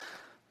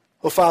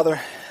Well, Father,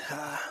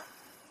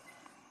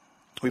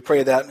 we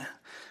pray that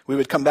we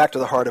would come back to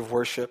the heart of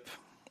worship.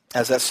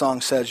 As that song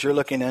says, you're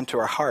looking into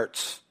our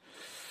hearts.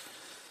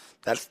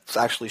 That's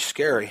actually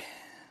scary.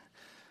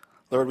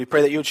 Lord, we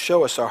pray that you would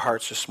show us our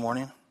hearts this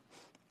morning.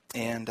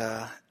 And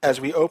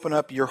as we open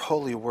up your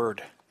holy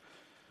word,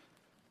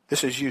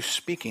 this is you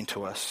speaking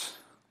to us.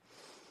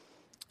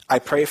 I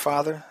pray,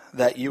 Father,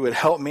 that you would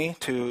help me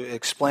to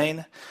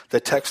explain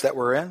the text that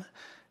we're in,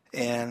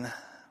 and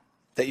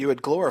that you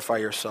would glorify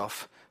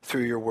yourself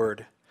through your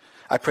word.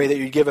 I pray that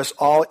you give us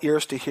all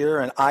ears to hear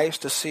and eyes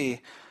to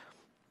see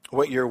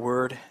what your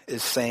word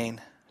is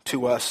saying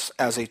to us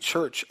as a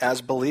church,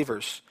 as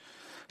believers.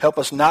 Help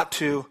us not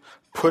to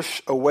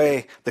push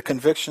away the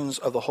convictions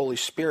of the Holy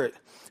Spirit,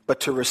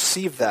 but to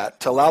receive that,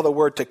 to allow the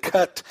word to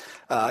cut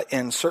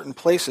in certain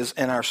places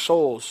in our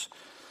souls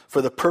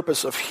for the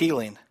purpose of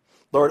healing.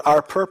 Lord,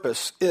 our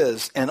purpose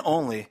is and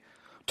only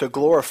to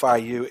glorify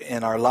you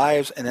in our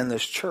lives and in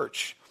this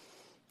church.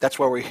 That's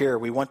why we're here.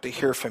 We want to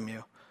hear from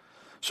you.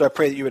 So I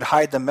pray that you would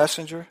hide the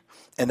messenger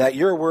and that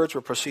your words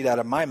will proceed out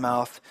of my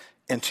mouth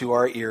into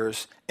our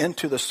ears,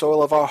 into the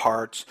soil of our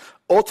hearts,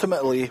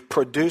 ultimately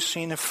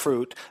producing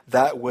fruit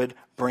that would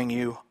bring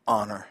you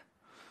honor.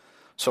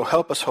 So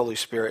help us, Holy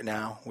Spirit,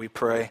 now, we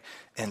pray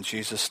in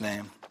Jesus'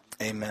 name.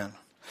 Amen.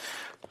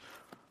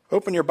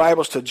 Open your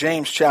Bibles to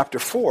James chapter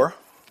 4.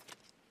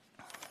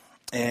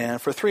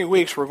 And for 3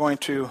 weeks, we're going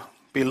to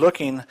be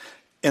looking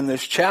in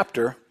this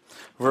chapter,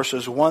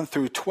 verses 1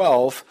 through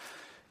 12,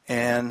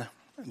 and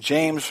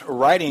James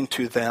writing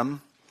to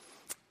them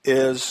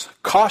is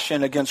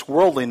caution against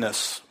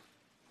worldliness.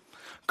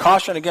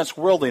 Caution against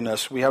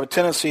worldliness. We have a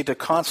tendency to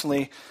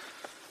constantly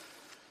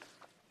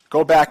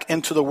go back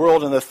into the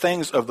world and the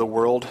things of the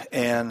world,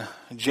 and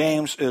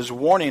James is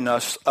warning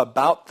us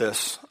about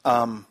this.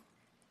 A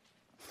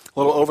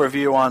little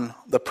overview on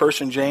the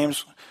person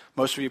James.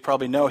 Most of you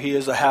probably know he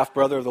is a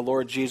half-brother of the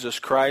Lord Jesus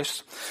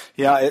Christ.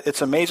 Yeah,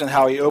 it's amazing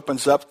how he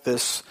opens up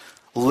this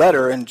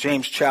letter in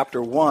James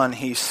chapter 1.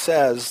 He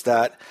says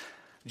that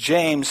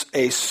James,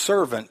 a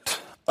servant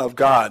of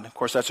God. Of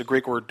course, that's a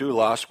Greek word,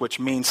 doulos, which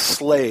means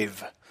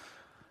slave.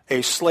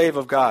 A slave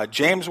of God.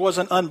 James was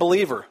an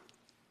unbeliever.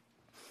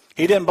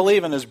 He didn't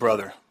believe in his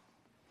brother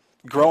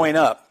growing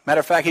up. Matter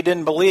of fact, he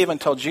didn't believe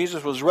until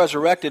Jesus was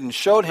resurrected and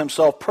showed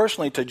himself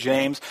personally to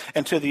James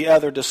and to the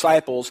other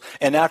disciples.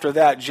 And after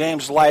that,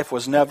 James' life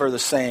was never the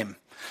same.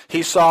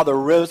 He saw the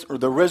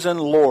risen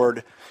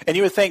Lord. And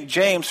you would think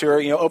James here,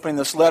 opening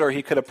this letter,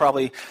 he could have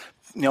probably,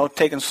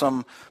 taken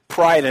some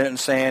pride in it and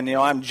saying,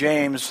 I'm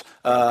James,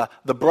 the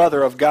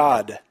brother of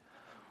God,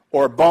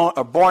 or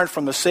born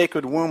from the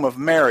sacred womb of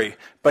Mary.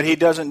 But he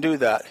doesn't do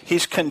that.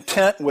 He's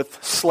content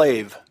with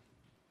slave,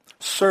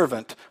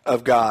 servant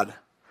of God.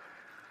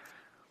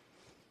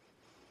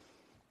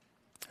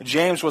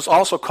 James was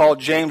also called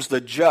James the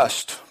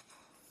Just.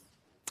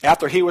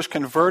 After he was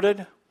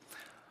converted,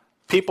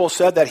 people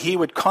said that he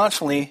would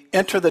constantly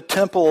enter the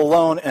temple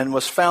alone and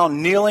was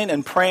found kneeling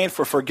and praying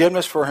for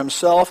forgiveness for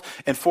himself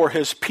and for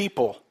his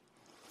people.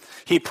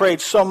 He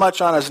prayed so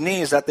much on his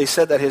knees that they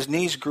said that his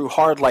knees grew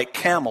hard like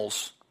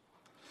camels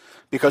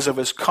because of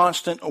his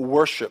constant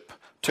worship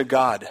to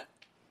God.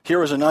 Here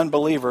was an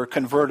unbeliever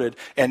converted,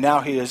 and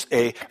now he is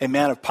a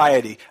man of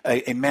piety,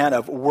 a man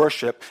of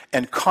worship,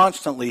 and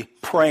constantly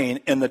praying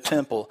in the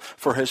temple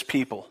for his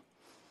people.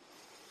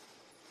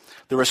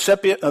 The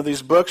recipient of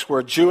these books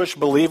were Jewish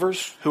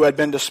believers who had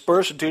been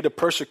dispersed due to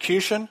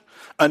persecution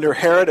under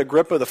Herod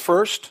Agrippa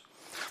I.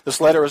 This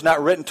letter was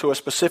not written to a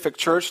specific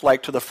church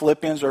like to the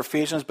Philippians or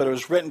Ephesians, but it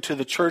was written to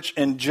the church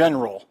in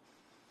general.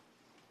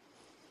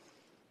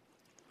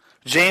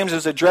 James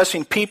is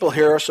addressing people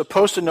here who are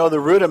supposed to know the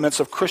rudiments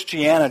of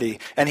Christianity,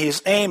 and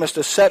his aim is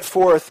to set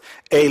forth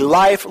a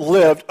life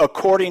lived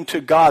according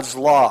to God's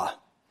law.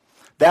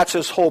 That's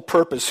his whole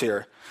purpose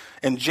here.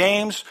 And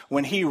James,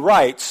 when he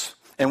writes,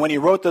 and when he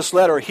wrote this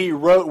letter, he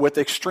wrote with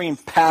extreme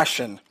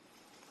passion.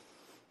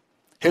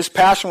 His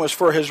passion was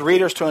for his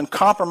readers to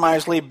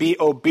uncompromisingly be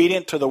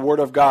obedient to the Word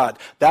of God.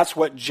 That's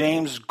what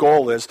James'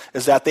 goal is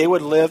that they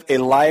would live a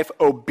life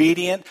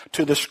obedient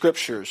to the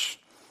Scriptures.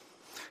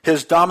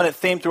 His dominant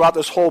theme throughout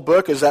this whole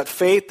book is that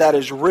faith that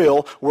is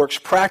real works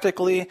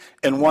practically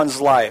in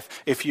one's life.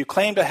 If you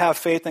claim to have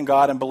faith in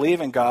God and believe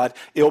in God,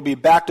 it will be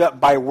backed up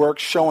by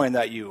works showing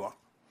that you are.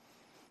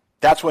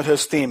 That's what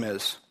his theme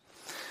is.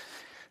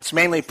 It's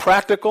mainly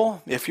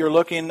practical. If you're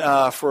looking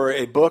for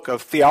a book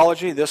of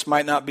theology, this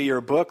might not be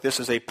your book. This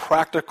is a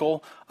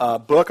practical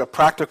book, a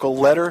practical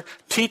letter,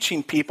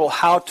 teaching people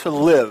how to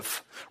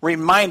live,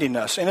 reminding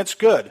us, and it's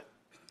good.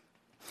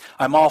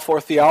 I'm all for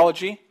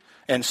theology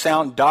and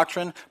sound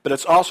doctrine, but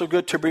it's also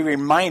good to be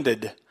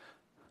reminded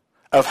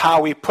of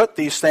how we put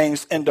these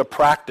things into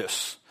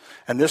practice.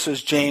 And this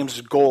is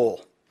James'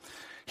 goal.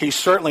 He's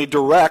certainly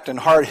direct and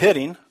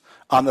hard-hitting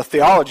on the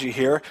theology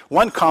here.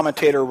 One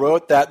commentator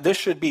wrote that this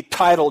should be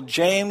titled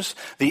James,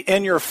 the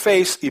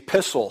in-your-face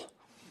epistle.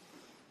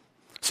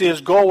 See,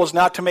 his goal was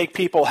not to make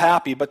people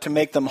happy, but to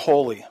make them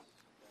holy.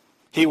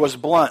 He was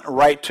blunt,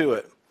 right to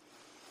it.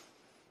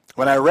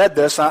 When I read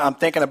this, I'm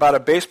thinking about a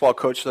baseball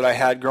coach that I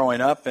had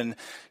growing up, and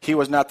he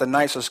was not the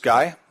nicest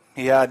guy.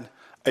 He had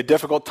a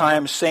difficult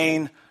time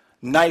saying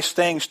nice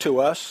things to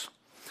us.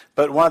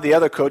 But one of the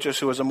other coaches,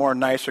 who was a more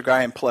nicer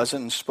guy and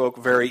pleasant and spoke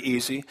very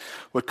easy,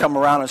 would come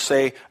around and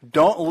say,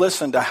 don't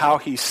listen to how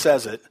he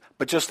says it,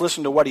 but just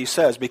listen to what he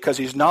says, because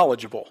he's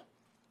knowledgeable.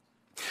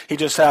 He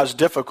just has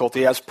difficulty,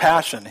 he has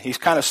passion. He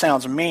kind of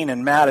sounds mean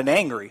and mad and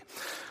angry.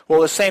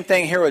 Well, the same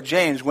thing here with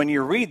James. When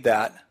you read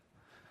that,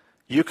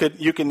 you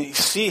can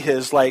see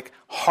his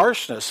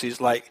harshness.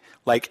 He's like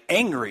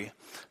angry.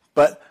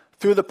 But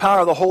through the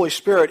power of the Holy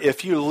Spirit,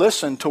 if you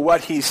listen to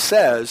what he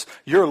says,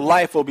 your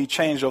life will be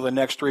changed over the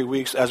next 3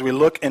 weeks as we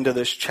look into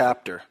this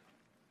chapter.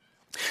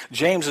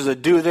 James is a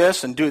do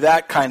this and do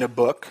that kind of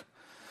book.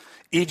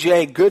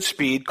 E.J.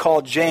 Goodspeed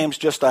called James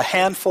just a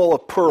handful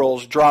of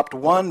pearls dropped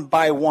one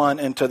by one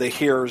into the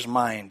hearer's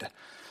mind.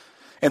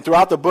 And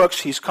throughout the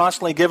books, he's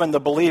constantly given the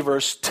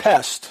believers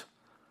tests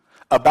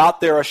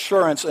about their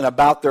assurance and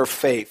about their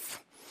faith.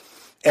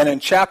 And in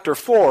chapter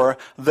 4,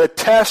 the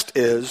test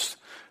is,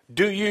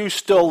 do you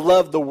still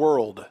love the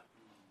world?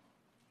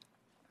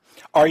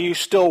 Are you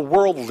still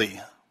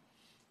worldly?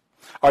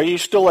 Are you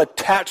still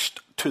attached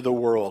to the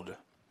world?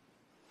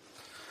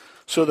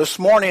 So this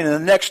morning, in the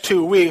next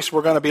 2 weeks,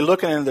 we're going to be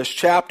looking into this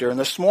chapter. And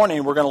this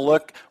morning, we're going to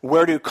look,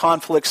 where do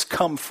conflicts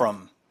come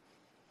from?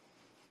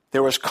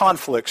 There was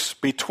conflicts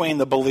between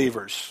the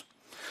believers.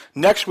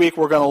 Next week,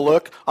 we're going to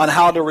look on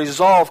how to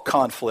resolve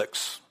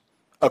conflicts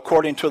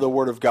according to the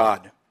Word of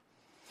God.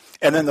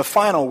 And then the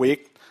final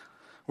week,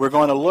 we're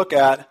going to look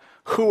at,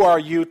 who are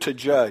you to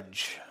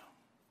judge?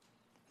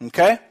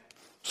 Okay?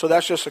 So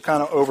that's just a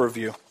kind of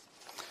overview.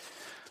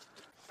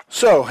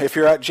 So, if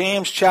you're at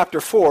James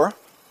chapter 4,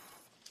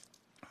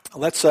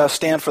 let's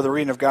stand for the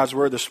reading of God's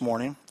Word this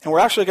morning. And we're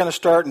actually going to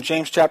start in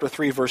James chapter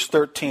 3, verse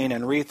 13,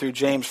 and read through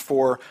James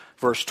 4,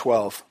 verse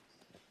 12.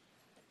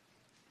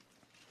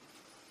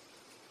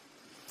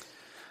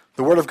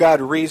 The Word of God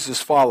reads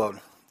as follows.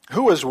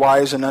 Who is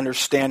wise and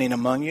understanding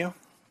among you?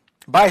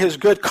 By his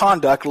good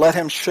conduct let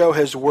him show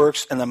his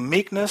works in the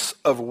meekness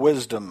of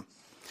wisdom.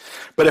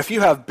 But if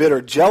you have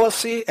bitter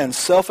jealousy and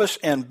selfish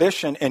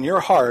ambition in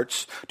your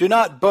hearts, do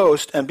not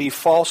boast and be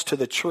false to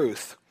the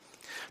truth.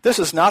 This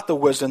is not the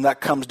wisdom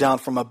that comes down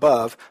from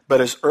above,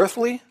 but is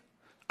earthly,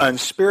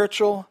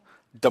 unspiritual,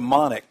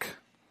 demonic.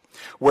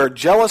 Where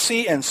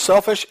jealousy and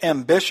selfish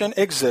ambition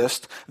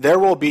exist, there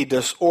will be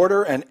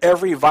disorder and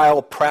every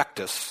vile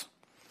practice.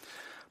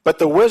 But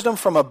the wisdom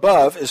from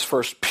above is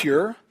first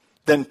pure,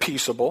 then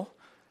peaceable,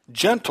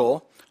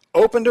 gentle,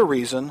 open to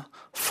reason,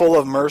 full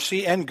of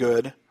mercy and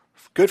good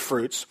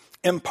fruits,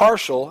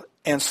 impartial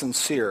and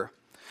sincere.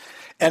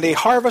 And a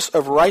harvest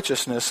of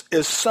righteousness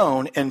is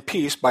sown in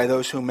peace by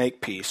those who make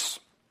peace.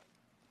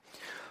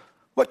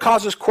 What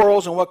causes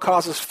quarrels and what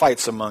causes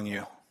fights among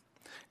you?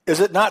 Is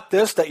it not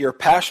this, that your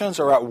passions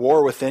are at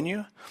war within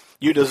you?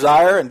 You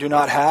desire and do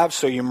not have,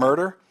 so you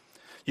murder.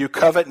 You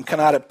covet and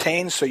cannot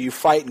obtain, so you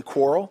fight and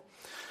quarrel.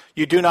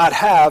 You do not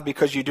have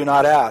because you do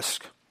not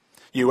ask.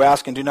 You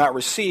ask and do not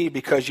receive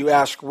because you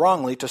ask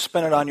wrongly to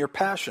spend it on your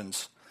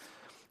passions.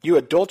 You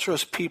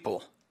adulterous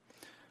people,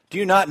 do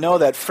you not know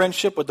that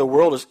friendship with the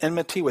world is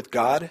enmity with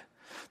God?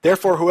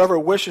 Therefore, whoever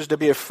wishes to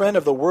be a friend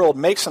of the world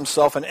makes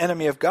himself an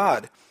enemy of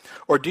God.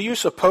 Or do you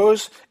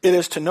suppose it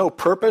is to no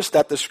purpose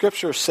that the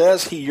Scripture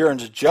says he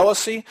yearns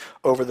jealousy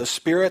over the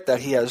Spirit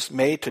that he has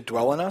made to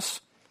dwell in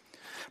us?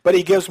 But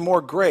he gives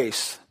more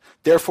grace.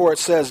 Therefore it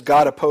says,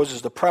 God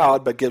opposes the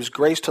proud, but gives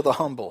grace to the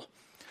humble.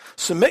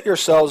 Submit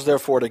yourselves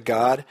therefore to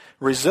God,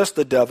 resist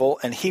the devil,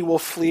 and he will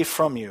flee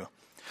from you.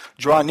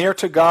 Draw near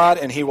to God,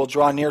 and he will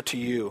draw near to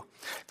you.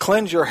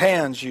 Cleanse your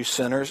hands, you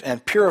sinners,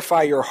 and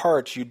purify your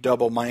hearts, you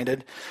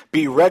double-minded.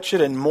 Be wretched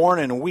and mourn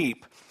and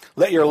weep.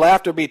 Let your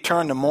laughter be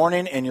turned to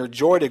mourning and your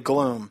joy to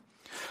gloom.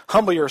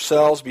 Humble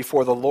yourselves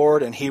before the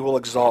Lord, and he will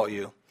exalt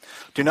you.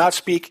 Do not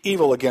speak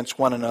evil against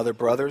one another,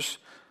 brothers.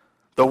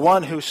 The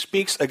one who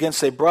speaks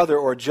against a brother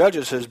or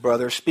judges his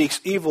brother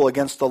speaks evil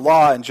against the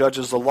law and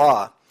judges the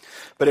law.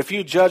 But if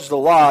you judge the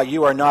law,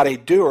 you are not a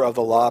doer of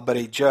the law, but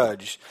a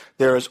judge.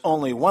 There is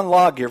only one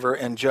lawgiver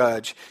and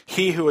judge,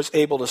 he who is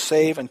able to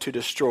save and to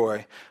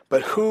destroy.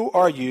 But who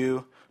are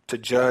you to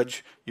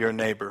judge your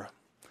neighbor?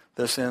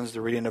 This ends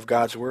the reading of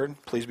God's Word.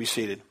 Please be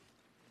seated.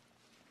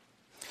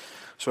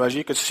 So as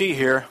you can see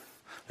here,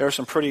 there are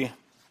some pretty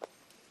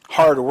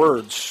hard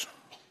words.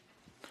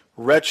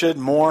 Wretched,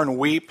 mourn,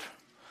 weep,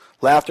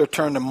 laughter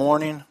turn to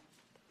mourning,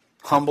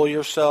 humble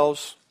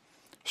yourselves,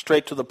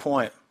 straight to the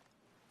point.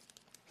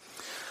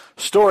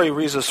 Story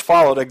reads as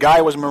followed. A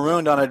guy was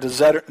marooned on a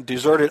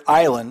deserted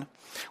island.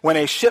 When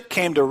a ship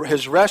came to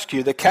his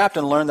rescue, the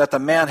captain learned that the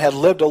man had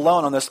lived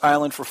alone on this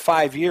island for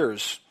 5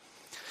 years.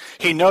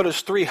 He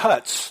noticed 3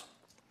 huts.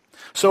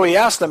 So he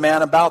asked the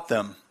man about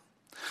them.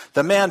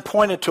 The man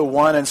pointed to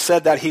one and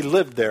said that he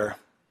lived there.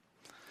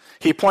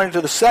 He pointed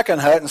to the second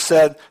hut and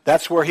said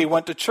that's where he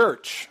went to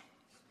church.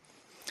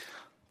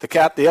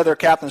 The other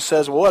captain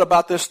says, well, what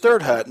about this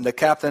third hut? And the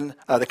captain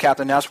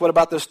asked, what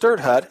about this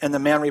third hut? And the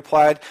man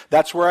replied,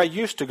 that's where I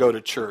used to go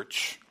to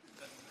church.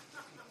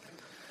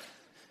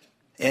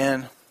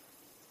 And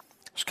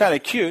it's kind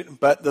of cute,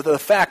 but the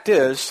fact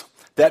is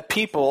that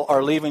people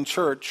are leaving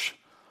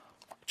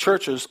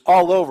churches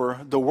all over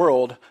the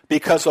world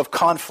because of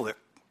conflict,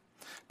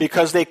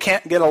 because they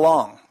can't get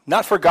along.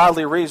 Not for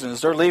godly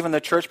reasons. They're leaving the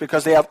church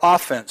because they have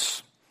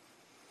offense.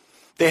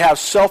 They have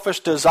selfish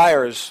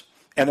desires,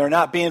 and they're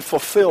not being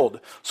fulfilled.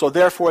 So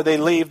therefore they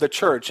leave the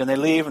church, and they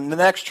leave the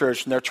next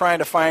church, and they're trying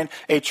to find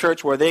a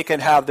church where they can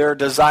have their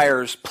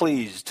desires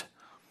pleased.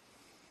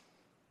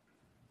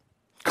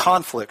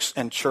 Conflicts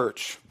in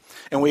church.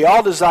 And we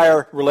all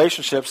desire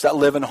relationships that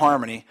live in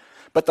harmony.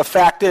 But the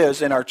fact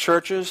is, in our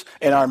churches,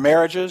 in our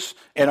marriages,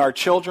 in our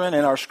children,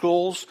 in our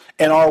schools,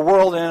 in our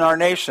world, and in our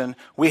nation,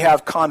 we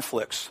have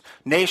conflicts.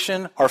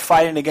 Nation are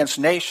fighting against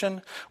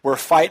nation. We're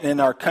fighting in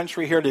our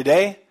country here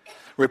today.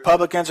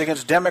 Republicans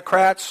against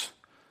Democrats.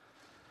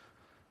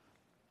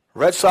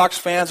 Red Sox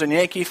fans and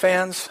Yankee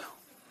fans.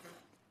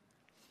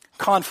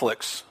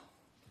 Conflicts.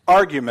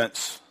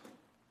 Arguments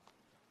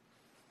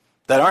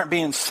that aren't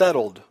being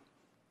settled.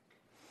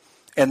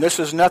 And this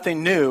is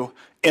nothing new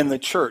in the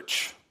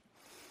church.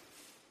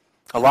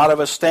 A lot of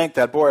us think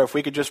that, boy, if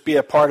we could just be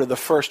a part of the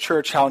first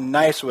church, how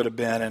nice it would have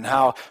been and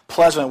how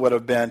pleasant it would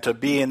have been to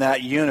be in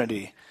that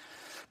unity.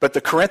 But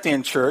the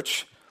Corinthian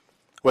church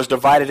was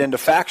divided into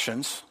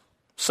factions.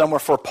 Some were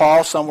for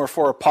Paul, some were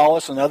for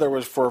Apollos, and another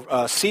was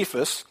for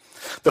Cephas.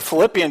 The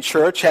Philippian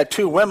church had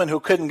two women who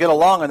couldn't get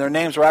along, and their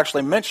names were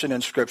actually mentioned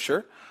in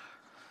Scripture.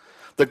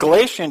 The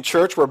Galatian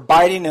church were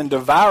biting and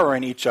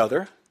devouring each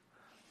other.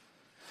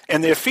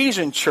 And the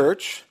Ephesian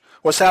church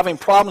was having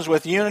problems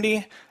with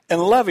unity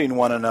and loving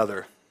one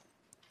another.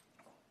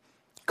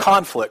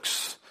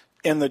 Conflicts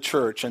in the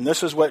church. And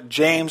this is what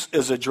James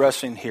is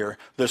addressing here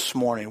this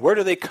morning. Where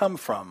do they come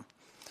from?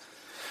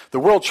 The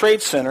World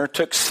Trade Center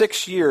took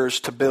 6 years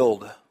to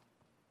build.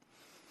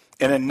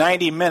 And in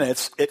 90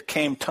 minutes, it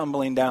came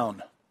tumbling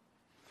down.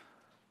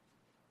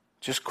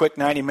 Just quick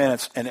 90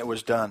 minutes and it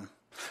was done.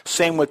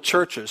 Same with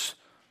churches.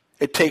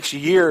 It takes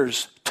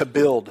years to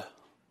build.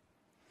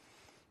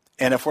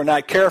 And if we're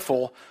not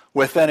careful,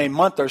 within a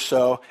month or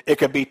so, it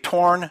could be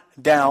torn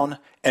down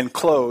and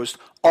closed,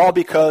 all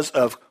because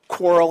of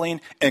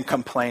quarreling and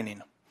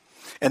complaining.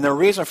 And the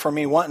reason for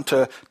me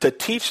wanting to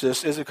teach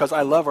this is because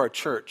I love our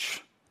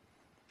church.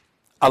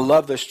 I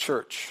love this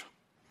church.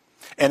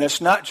 And it's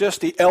not just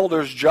the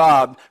elder's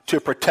job to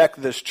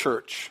protect this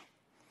church.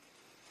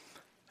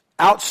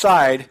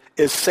 Outside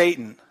is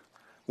Satan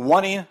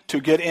wanting to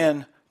get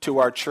into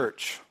our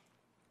church.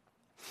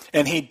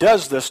 And he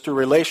does this through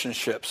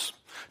relationships.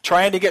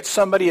 Trying to get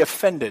somebody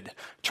offended,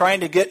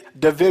 trying to get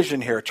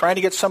division here, trying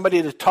to get somebody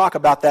to talk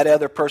about that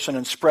other person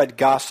and spread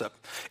gossip.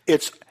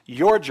 It's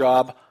your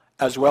job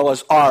as well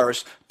as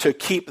ours to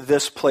keep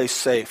this place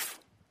safe,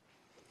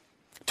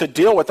 to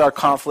deal with our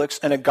conflicts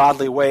in a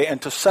godly way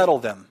and to settle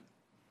them,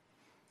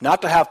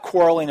 not to have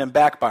quarreling and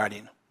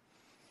backbiting.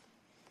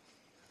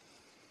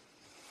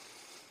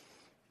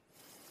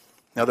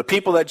 Now, the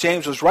people that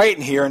James was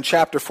writing here in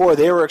chapter 4,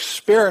 they were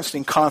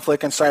experiencing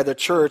conflict inside the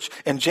church.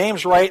 And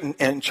James writing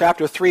in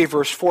chapter 3,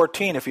 verse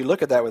 14, if you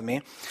look at that with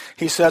me,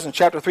 he says in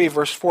chapter 3,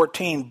 verse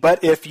 14,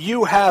 "But if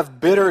you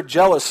have bitter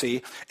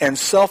jealousy and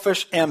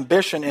selfish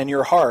ambition in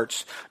your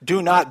hearts,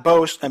 do not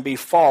boast and be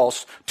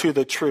false to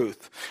the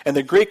truth." And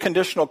the Greek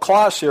conditional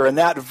clause here in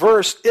that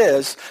verse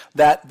is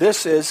that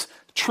this is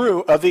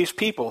true of these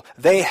people.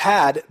 They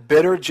had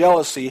bitter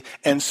jealousy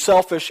and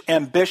selfish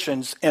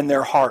ambitions in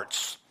their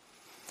hearts.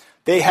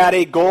 They had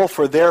a goal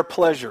for their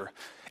pleasure.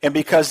 And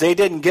because they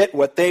didn't get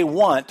what they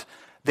want,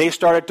 they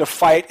started to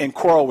fight and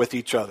quarrel with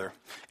each other.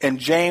 And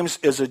James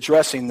is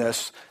addressing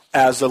this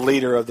as the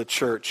leader of the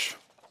church.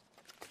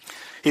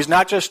 He's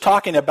not just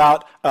talking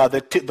about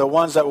the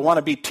ones that want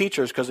to be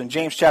teachers, because in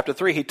James chapter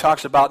 3 he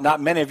talks about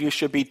not many of you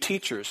should be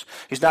teachers.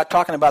 He's not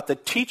talking about the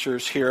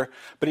teachers here,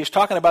 but he's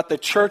talking about the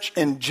church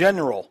in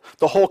general,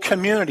 the whole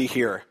community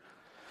here.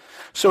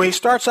 So he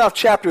starts off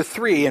chapter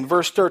 3 in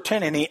verse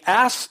 13, and he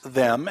asks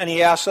them, and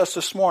he asks us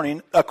this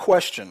morning, a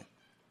question.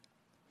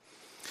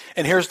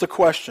 And here's the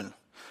question.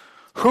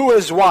 Who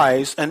is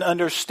wise and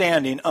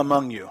understanding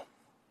among you?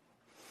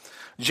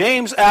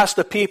 James asked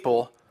the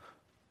people,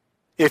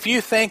 if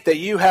you think that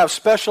you have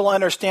special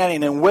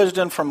understanding and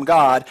wisdom from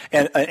God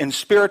and in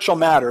spiritual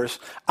matters,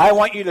 I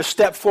want you to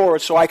step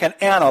forward so I can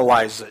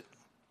analyze it,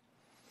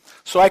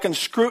 so I can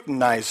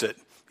scrutinize it.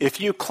 If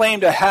you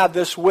claim to have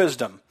this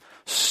wisdom,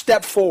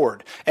 step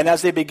forward. And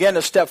as they begin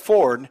to step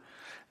forward,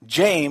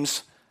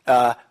 James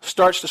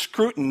starts to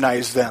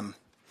scrutinize them.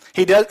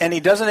 He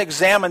doesn't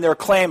examine their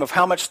claim of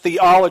how much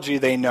theology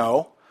they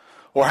know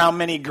or how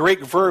many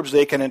Greek verbs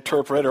they can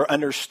interpret or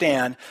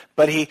understand,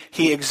 but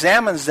he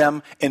examines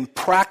them in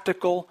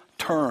practical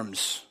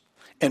terms.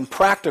 In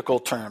practical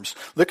terms.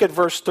 Look at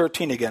verse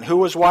 13 again.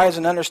 Who is wise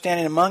and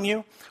understanding among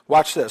you?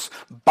 Watch this.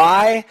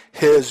 By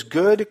his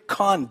good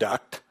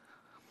conduct,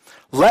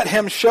 let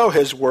him show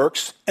his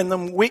works in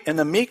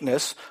the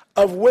meekness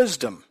of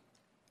wisdom.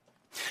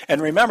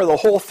 And remember, the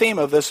whole theme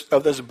of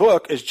this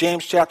book is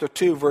James chapter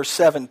 2, verse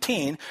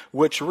 17,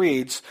 which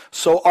reads,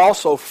 "So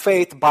also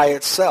faith by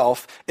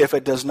itself, if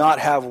it does not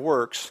have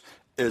works,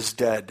 is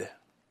dead.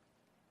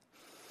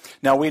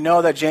 Now we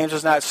know that James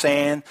is not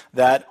saying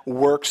that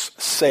works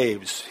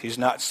saves. He's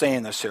not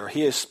saying this here.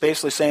 He is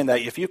basically saying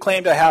that if you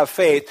claim to have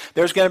faith,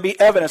 there's going to be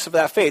evidence of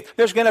that faith.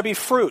 There's going to be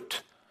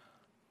fruit.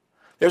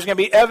 There's going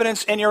to be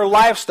evidence in your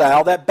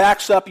lifestyle that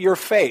backs up your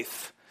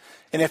faith.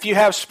 And if you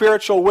have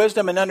spiritual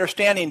wisdom and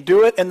understanding,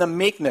 do it in the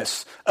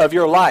meekness of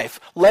your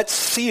life. Let's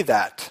see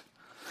that.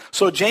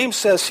 So James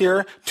says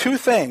here two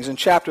things in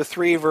chapter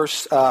 3,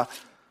 verse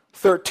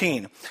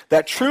 13.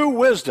 That true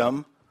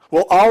wisdom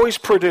will always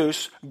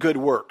produce good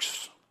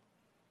works.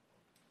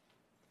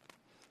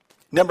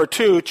 Number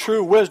two,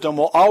 true wisdom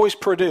will always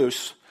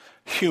produce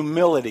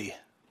humility.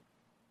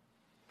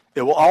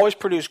 It will always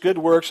produce good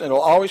works, and it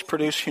will always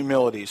produce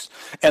humilities.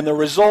 And the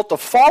result of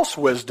false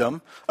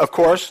wisdom, of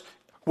course,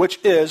 which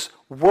is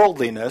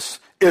worldliness,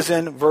 is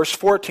in verse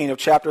 14 of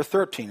chapter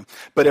 13.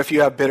 But if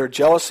you have bitter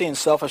jealousy and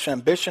selfish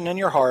ambition in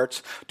your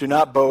hearts, do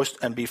not boast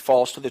and be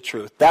false to the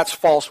truth. That's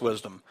false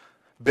wisdom.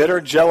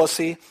 Bitter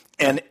jealousy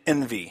and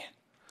envy.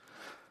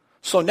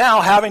 So now,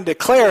 having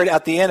declared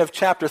at the end of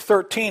chapter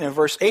 13 and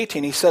verse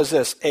 18, he says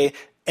this,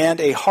 and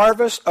a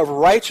harvest of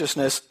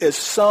righteousness is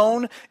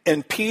sown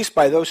in peace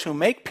by those who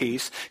make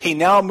peace. He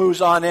now moves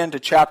on into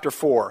chapter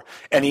 4,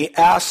 and he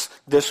asks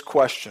this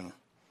question.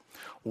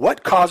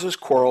 What causes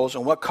quarrels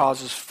and what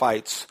causes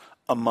fights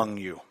among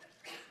you?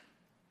 It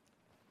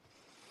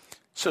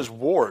says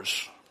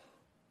wars.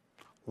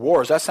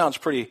 Wars, that sounds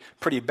pretty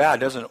bad,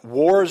 doesn't it?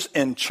 Wars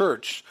in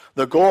church.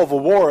 The goal of a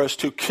war is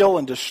to kill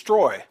and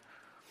destroy.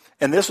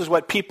 And this is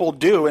what people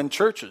do in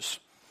churches.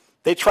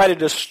 They try to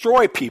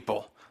destroy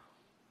people.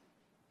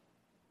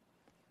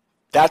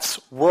 That's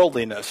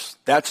worldliness.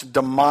 That's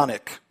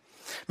demonic.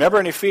 Remember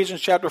in Ephesians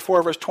chapter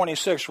 4, verse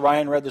 26,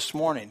 Ryan read this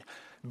morning,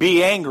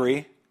 be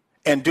angry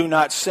and do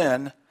not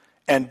sin,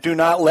 and do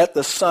not let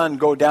the sun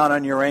go down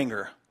on your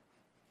anger.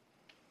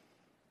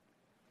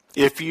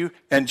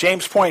 And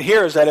James' point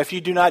here is that if you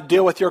do not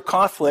deal with your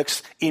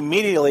conflicts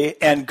immediately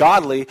and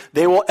godly,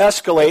 they will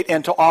escalate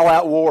into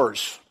all-out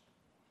wars.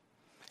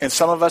 And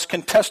some of us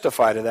can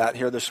testify to that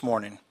here this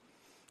morning.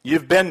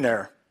 You've been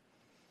there.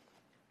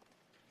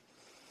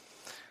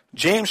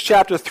 James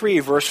chapter 3,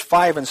 verse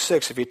 5 and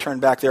 6, if you turn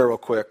back there real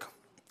quick.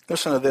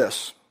 Listen to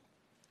this.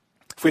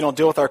 If we don't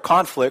deal with our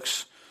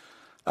conflicts,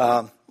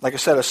 like I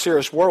said, a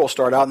serious war will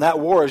start out, and that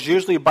war is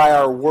usually by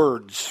our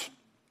words.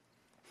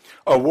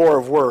 A war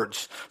of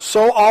words.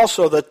 So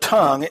also the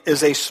tongue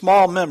is a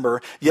small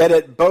member, yet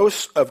it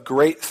boasts of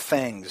great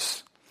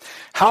things.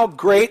 How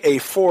great a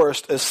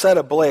forest is set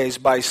ablaze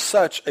by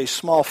such a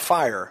small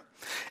fire.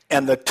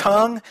 And the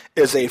tongue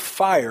is a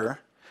fire,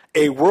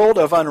 a world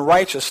of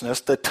unrighteousness.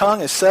 The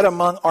tongue is set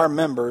among our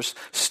members,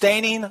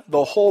 staining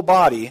the whole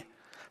body,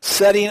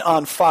 setting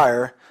on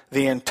fire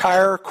the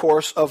entire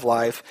course of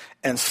life,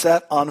 and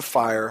set on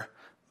fire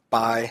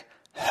by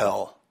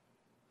hell.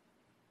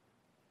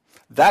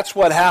 That's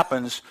what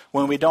happens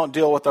when we don't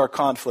deal with our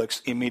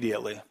conflicts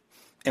immediately.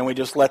 And we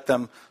just let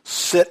them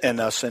sit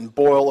in us and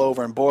boil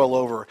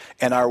over,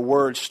 and our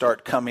words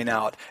start coming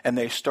out, and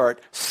they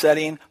start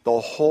setting the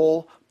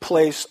whole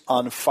place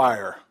on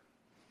fire.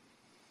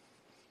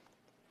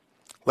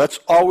 Let's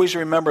always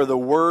remember the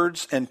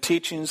words and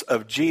teachings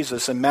of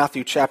Jesus in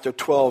Matthew chapter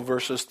 12,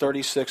 verses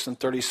 36 and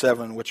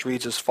 37, which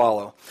reads as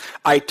follows.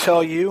 I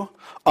tell you,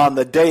 on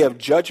the day of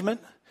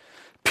judgment,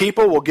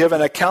 people will give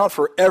an account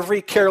for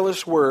every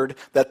careless word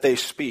that they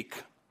speak.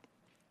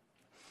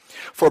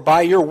 For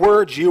by your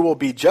words you will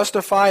be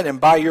justified,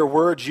 and by your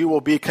words you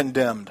will be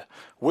condemned.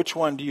 Which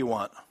one do you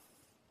want?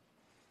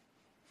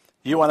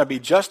 You want to be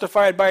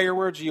justified by your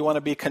words, or you want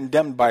to be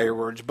condemned by your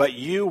words? But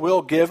you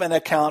will give an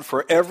account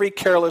for every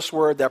careless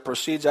word that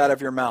proceeds out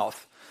of your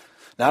mouth.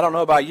 Now, I don't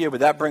know about you,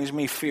 but that brings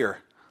me fear.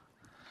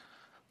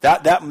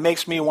 That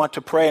makes me want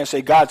to pray and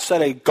say, God,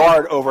 set a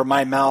guard over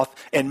my mouth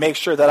and make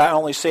sure that I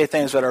only say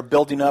things that are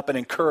building up and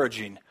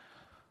encouraging.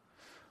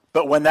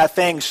 But when that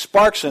thing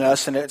sparks in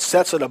us and it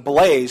sets it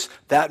ablaze,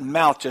 that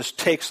mouth just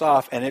takes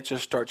off and it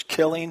just starts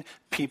killing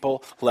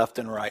people left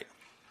and right.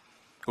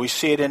 We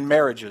see it in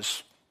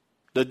marriages.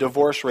 The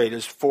divorce rate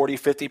is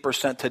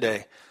 40-50%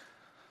 today.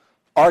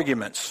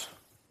 Arguments,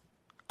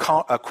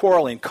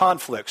 quarreling,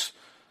 conflicts.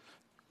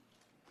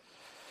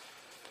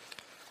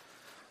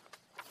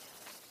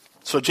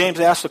 So James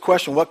asks the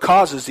question, what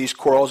causes these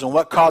quarrels and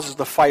what causes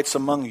the fights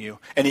among you?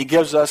 And he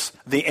gives us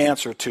the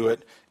answer to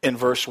it in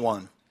verse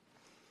 1.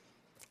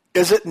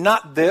 Is it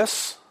not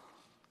this,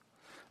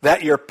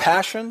 that your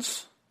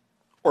passions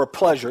or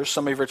pleasures,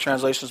 some of your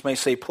translations may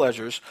say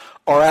pleasures,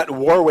 are at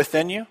war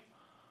within you?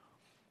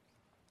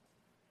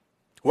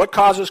 What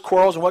causes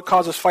quarrels and what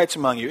causes fights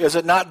among you? Is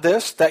it not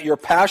this, that your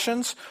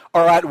passions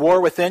are at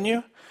war within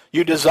you?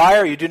 You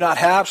desire, you do not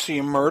have, so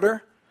you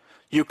murder.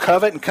 You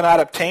covet and cannot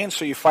obtain,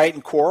 so you fight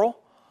and quarrel.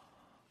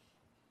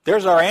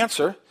 There's our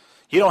answer.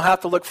 You don't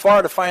have to look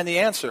far to find the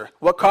answer.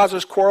 What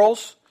causes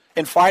quarrels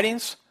and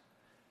fightings?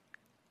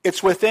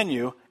 It's within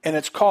you, and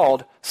it's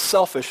called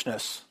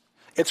selfishness.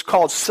 It's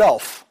called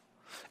self.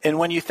 And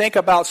when you think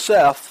about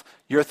self,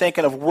 you're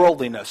thinking of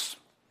worldliness.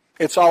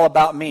 It's all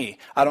about me.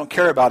 I don't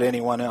care about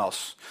anyone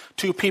else.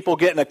 Two people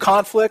get in a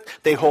conflict.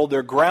 They hold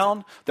their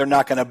ground. They're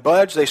not going to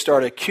budge. They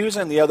start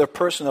accusing the other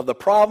person of the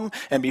problem.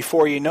 And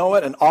before you know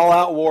it, an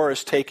all-out war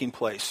is taking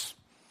place.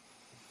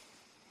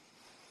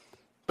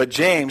 But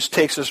James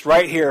takes us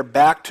right here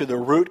back to the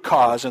root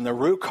cause. And the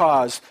root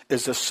cause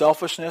is the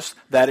selfishness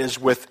that is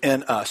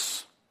within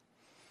us.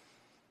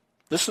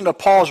 Listen to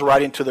Paul's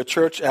writing to the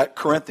church at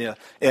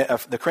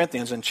the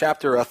Corinthians in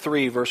chapter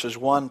 3, verses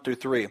 1 through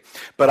 3.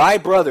 But I,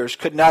 brothers,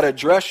 could not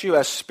address you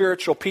as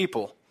spiritual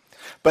people,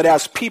 but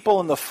as people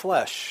in the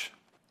flesh.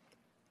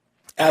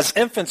 As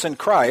infants in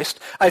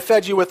Christ, I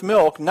fed you with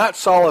milk, not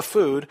solid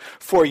food,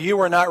 for you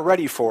were not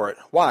ready for it.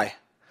 Why?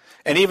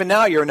 And even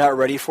now you're not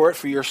ready for it,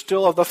 for you're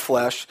still of the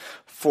flesh,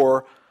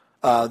 for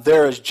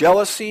there is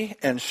jealousy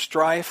and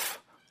strife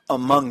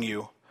among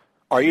you.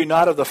 Are you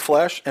not of the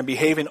flesh and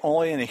behaving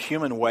only in a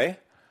human way?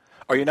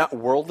 Are you not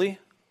worldly?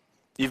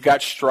 You've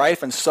got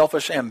strife and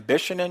selfish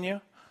ambition in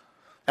you.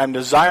 I'm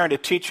desiring to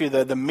teach you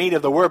the meat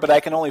of the word, but I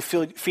can only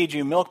feed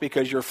you milk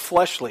because you're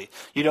fleshly.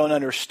 You don't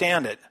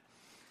understand it.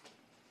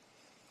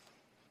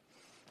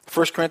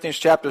 1 Corinthians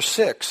chapter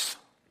 6.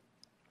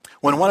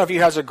 When one of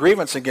you has a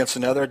grievance against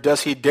another,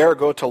 does he dare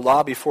go to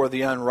law before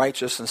the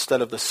unrighteous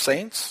instead of the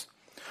saints?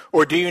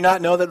 Or do you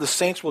not know that the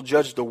saints will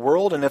judge the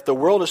world? And if the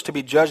world is to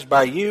be judged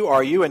by you,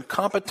 are you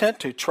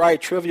incompetent to try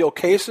trivial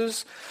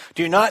cases?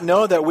 Do you not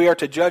know that we are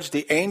to judge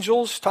the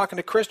angels? Talking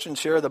to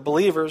Christians here, the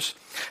believers.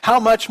 How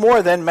much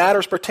more then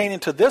matters pertaining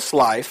to this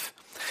life?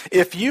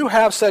 If you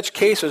have such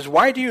cases,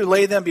 why do you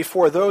lay them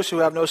before those who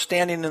have no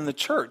standing in the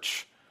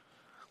church?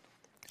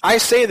 I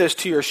say this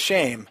to your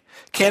shame.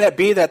 Can it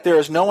be that there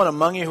is no one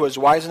among you who is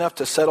wise enough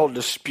to settle a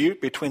dispute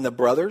between the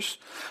brothers?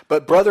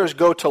 But brothers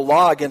go to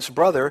law against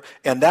brother,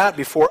 and that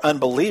before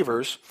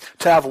unbelievers.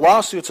 To have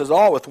lawsuits at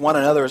all with one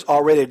another is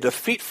already a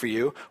defeat for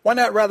you. Why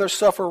not rather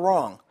suffer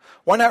wrong?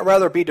 Why not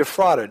rather be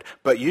defrauded?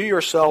 But you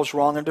yourselves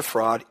wrong and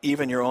defraud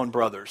even your own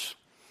brothers.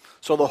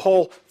 So the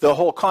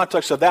whole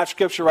context of that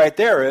scripture right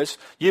there is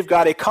you've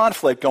got a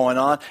conflict going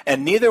on,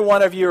 and neither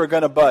one of you are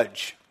going to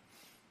budge.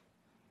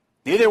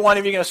 Neither one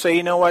of you are going to say,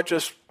 you know what,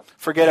 just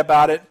forget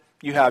about it.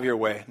 You have your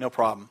way, no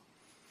problem.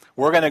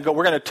 We're going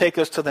to take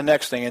this to the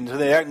next thing, and to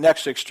the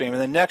next extreme,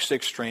 and the next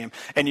extreme.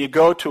 And you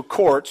go to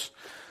courts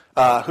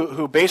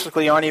who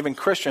basically aren't even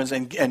Christians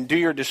and do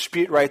your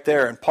dispute right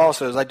there. And Paul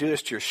says, I do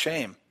this to your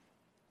shame.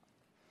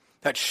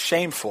 That's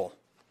shameful.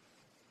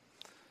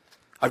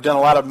 I've done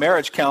a lot of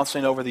marriage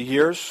counseling over the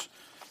years,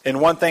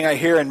 and one thing I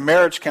hear in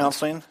marriage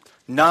counseling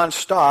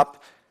nonstop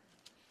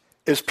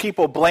is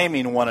people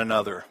blaming one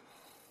another.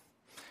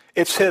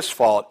 It's his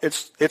fault.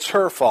 It's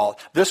her fault.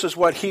 This is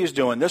what he's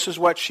doing. This is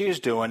what she's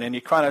doing. And you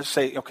kind of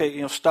say,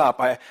 okay,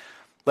 stop.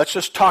 Let's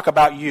just talk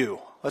about you.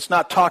 Let's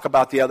not talk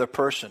about the other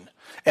person.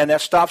 And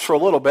that stops for a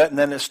little bit, and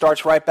then it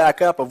starts right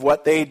back up of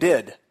what they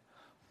did.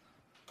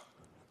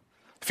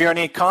 If you're in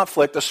any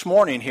conflict this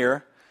morning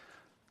here,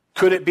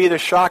 could it be the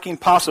shocking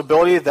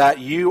possibility that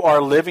you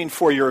are living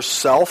for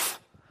yourself,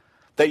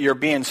 that you're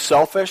being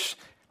selfish,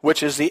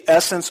 which is the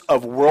essence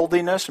of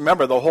worldliness?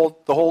 Remember, the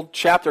whole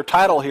chapter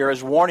title here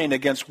is warning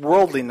against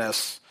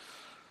worldliness.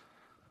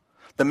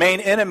 The main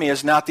enemy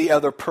is not the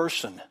other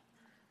person.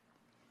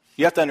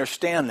 You have to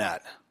understand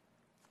that.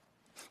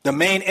 The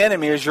main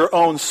enemy is your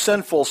own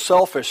sinful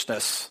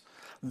selfishness.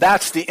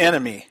 That's the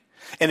enemy.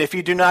 And if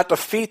you do not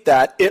defeat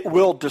that, it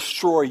will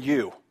destroy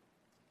you.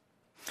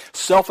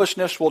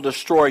 Selfishness will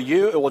destroy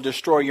you, it will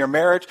destroy your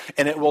marriage,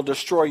 and it will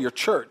destroy your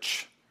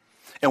church.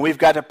 And we've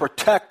got to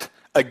protect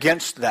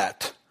against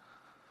that.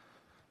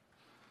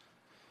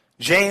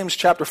 James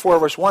chapter 4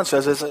 verse 1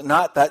 says, is it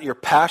not that your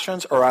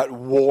passions are at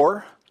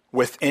war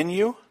within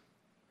you?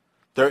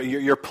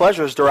 Your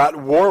pleasures, they're at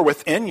war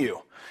within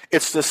you.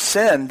 It's the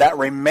sin that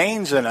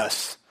remains in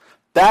us.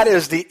 That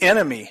is the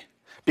enemy.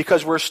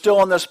 Because we're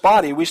still in this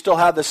body. We still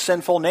have this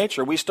sinful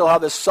nature. We still have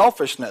this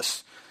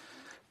selfishness.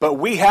 But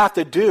we have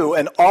to do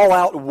an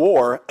all-out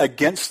war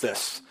against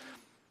this.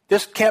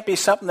 This can't be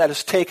something that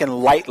is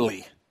taken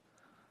lightly.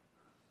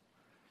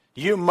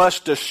 You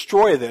must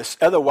destroy this,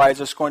 otherwise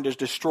it's going to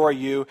destroy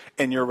you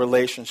in your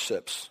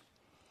relationships.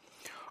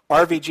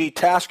 R.V.G.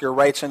 Tasker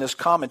writes in his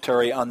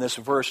commentary on this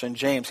verse in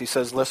James, he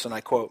says, listen, I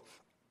quote,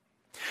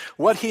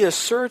 what he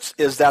asserts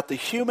is that the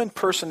human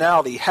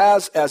personality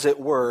has, as it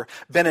were,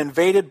 been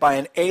invaded by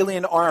an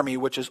alien army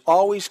which is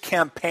always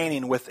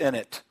campaigning within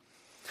it.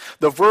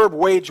 The verb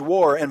wage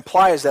war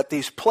implies that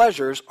these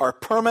pleasures are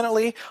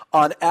permanently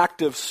on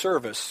active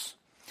service.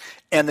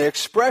 And the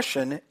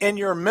expression in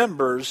your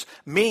members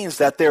means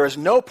that there is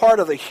no part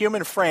of the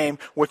human frame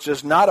which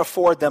does not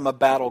afford them a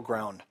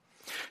battleground.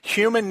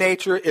 Human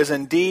nature is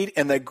indeed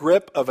in the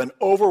grip of an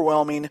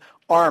overwhelming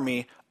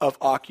army of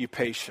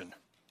occupation.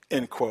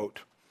 End quote.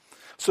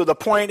 So the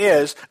point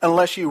is,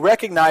 unless you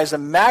recognize the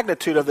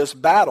magnitude of this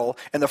battle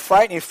and the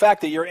frightening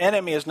fact that your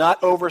enemy is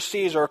not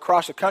overseas or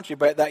across the country,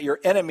 but that your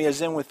enemy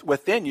is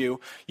within you,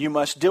 you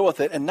must deal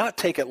with it and not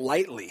take it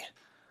lightly.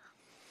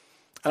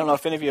 I don't know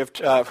if any of you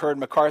have heard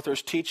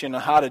MacArthur's teaching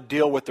on how to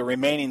deal with the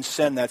remaining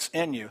sin that's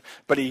in you,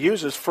 but he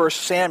uses 1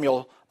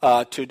 Samuel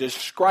to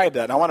describe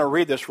that. And I want to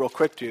read this real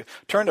quick to you.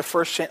 Turn to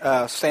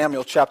 1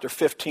 Samuel chapter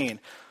 15.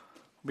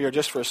 We'll be here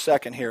just for a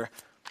second here.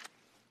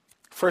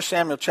 1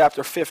 Samuel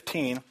chapter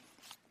 15.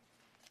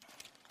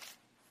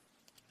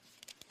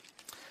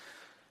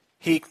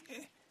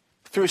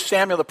 Through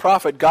Samuel the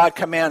prophet, God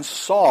commands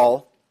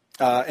Saul,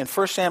 in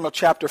 1 Samuel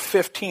chapter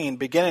 15,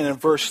 beginning in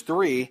verse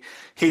 3,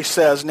 he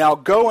says, "Now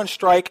go and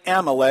strike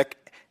Amalek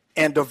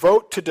and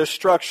devote to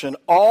destruction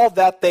all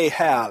that they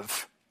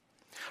have.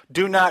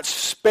 Do not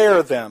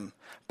spare them,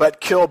 but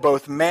kill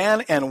both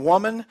man and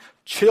woman,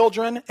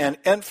 children and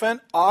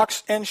infant,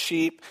 ox and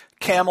sheep,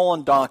 camel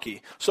and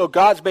donkey." So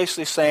God's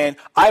basically saying,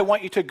 I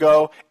want you to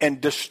go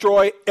and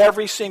destroy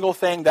every single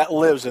thing that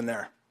lives in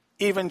there,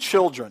 even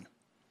children.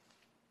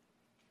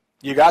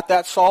 You got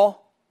that,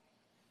 Saul?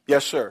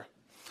 Yes, sir.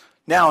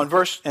 Now in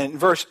verse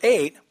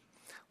 8,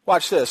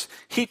 watch this.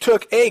 "He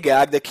took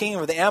Agag, the king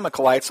of the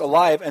Amalekites,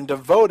 alive and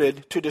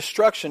devoted to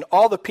destruction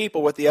all the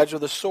people with the edge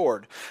of the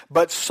sword.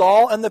 But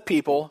Saul and the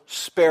people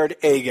spared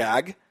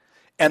Agag,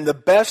 and the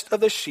best of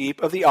the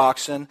sheep, of the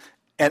oxen,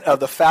 and of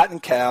the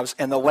fattened calves,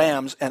 and the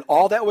lambs, and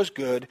all that was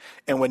good,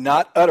 and would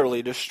not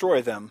utterly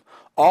destroy them.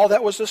 All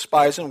that was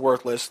despised and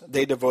worthless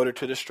they devoted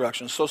to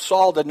destruction." So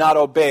Saul did not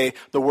obey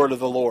the word of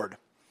the Lord.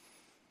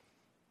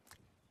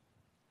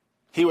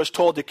 He was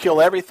told to kill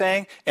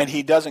everything, and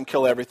he doesn't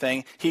kill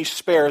everything. He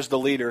spares the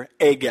leader,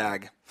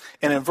 Agag.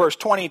 And in verse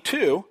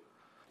 22,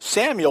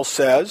 Samuel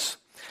says,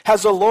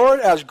 "Has the Lord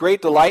as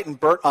great delight in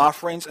burnt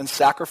offerings and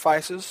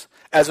sacrifices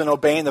as in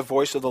obeying the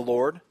voice of the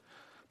Lord?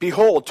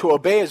 Behold, to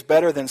obey is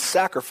better than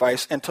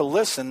sacrifice, and to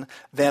listen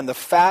than the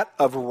fat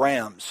of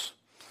rams."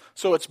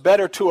 So it's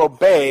better to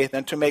obey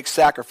than to make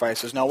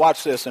sacrifices. Now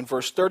watch this in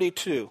verse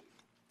 32.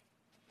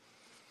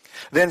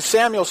 "Then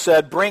Samuel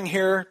said, 'Bring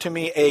here to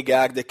me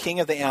Agag, the king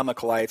of the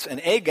Amalekites.'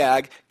 And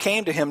Agag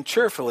came to him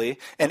cheerfully,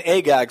 and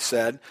Agag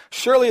said,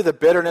 'Surely the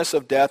bitterness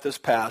of death is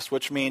past,'"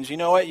 which means, you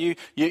know what,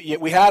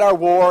 we had our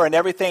war and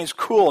everything's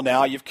cool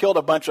now. You've killed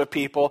a bunch of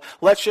people.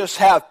 Let's just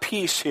have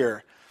peace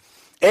here.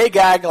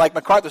 Agag, like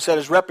MacArthur said,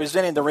 is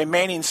representing the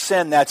remaining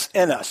sin that's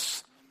in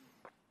us.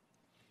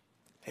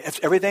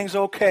 Everything's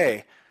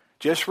okay.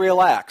 Just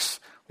relax.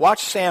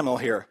 Watch Samuel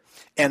here.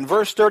 In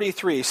verse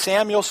 33,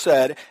 Samuel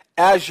said,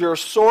 "As your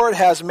sword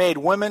has made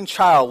women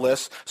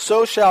childless,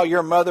 so shall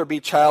your mother be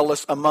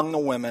childless among the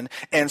women."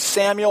 And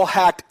Samuel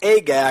hacked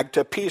Agag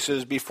to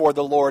pieces before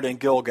the Lord in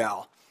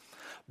Gilgal.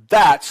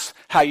 That's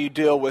how you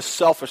deal with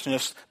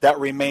selfishness that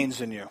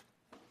remains in you.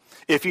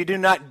 If you do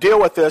not deal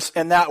with this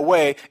in that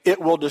way, it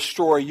will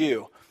destroy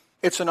you.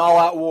 It's an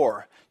all-out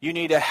war. You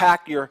need to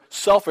hack your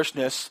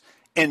selfishness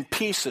in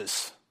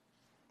pieces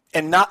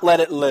and not let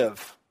it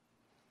live.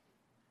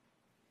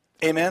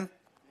 Amen?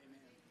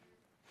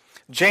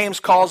 James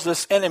calls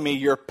this enemy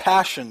your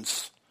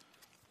passions.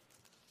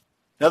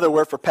 Another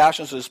word for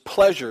passions is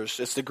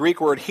pleasures. It's the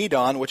Greek word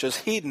hedon, which is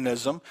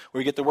hedonism,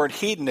 where you get the word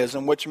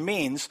hedonism, which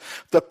means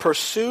the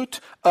pursuit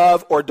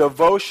of or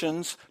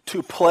devotions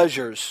to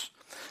pleasures.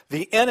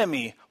 The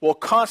enemy will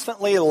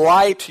constantly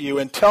lie to you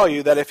and tell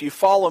you that if you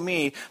follow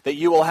me, that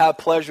you will have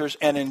pleasures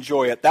and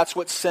enjoy it. That's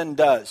what sin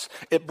does.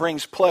 It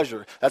brings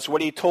pleasure. That's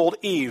what he told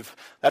Eve.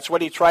 That's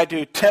what he tried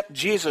to tempt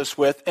Jesus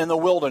with in the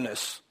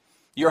wilderness.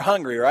 You're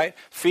hungry, right?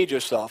 Feed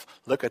yourself.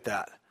 Look at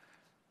that.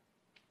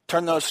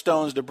 Turn those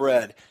stones to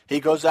bread. He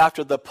goes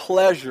after the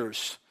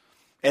pleasures.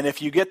 And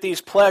if you get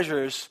these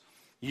pleasures,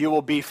 you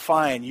will be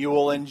fine. You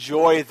will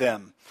enjoy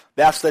them.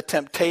 That's the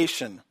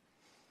temptation.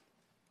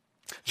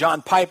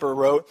 John Piper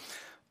wrote,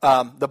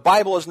 "The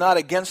Bible is not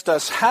against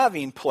us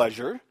having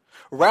pleasure.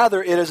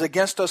 Rather, it is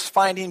against us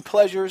finding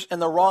pleasures in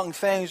the wrong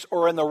things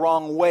or in the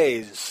wrong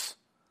ways."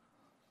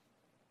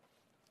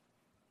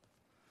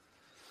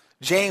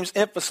 James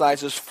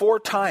emphasizes four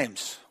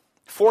times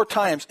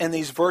in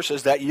these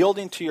verses that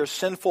yielding to your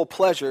sinful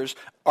pleasures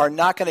are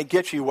not going to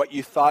get you what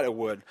you thought it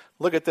would.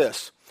 Look at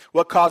this.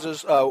 What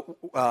causes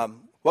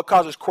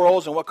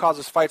quarrels and what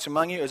causes fights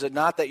among you? Is it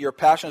not that your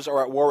passions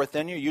are at war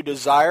within you? You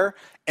desire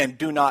and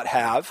do not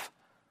have.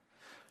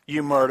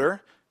 You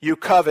murder. You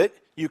covet.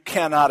 You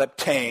cannot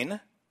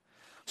obtain.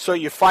 So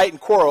you fight and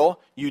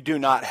quarrel. You do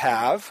not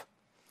have.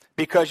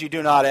 Because you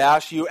do not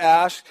ask, you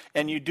ask,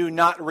 and you do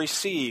not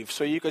receive.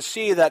 So you can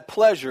see that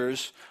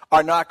pleasures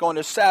are not going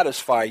to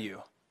satisfy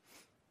you.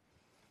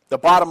 The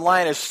bottom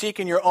line is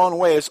seeking your own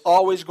way is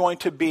always going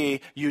to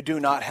be you do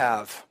not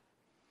have.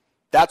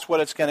 That's what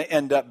it's going to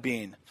end up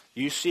being.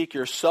 You seek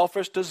your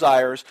selfish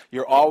desires,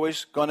 you're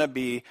always going to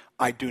be,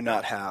 I do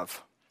not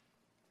have.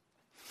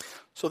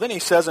 So then he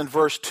says in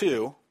verse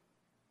 2,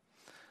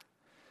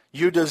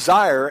 you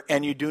desire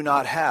and you do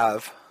not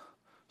have,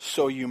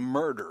 so you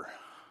murder.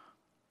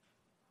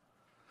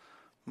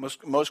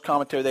 Most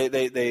commentary,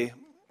 they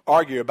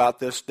argue about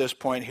this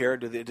point here.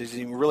 Does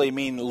he really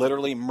mean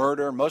literally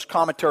murder? Most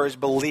commentaries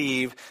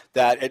believe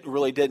that it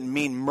really didn't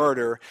mean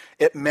murder.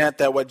 It meant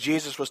that what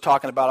Jesus was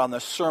talking about on the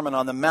Sermon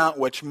on the Mount,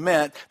 which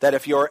meant that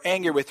if you are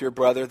angry with your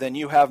brother, then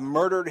you have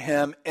murdered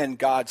him in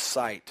God's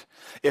sight.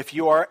 If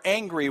you are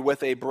angry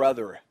with a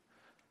brother,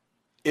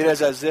 it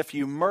is as if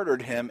you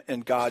murdered him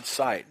in God's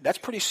sight. That's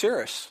pretty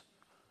serious.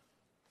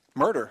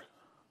 Murder.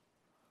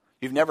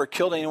 You've never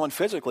killed anyone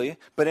physically,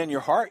 but in your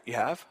heart you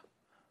have.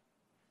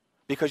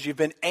 Because you've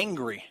been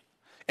angry,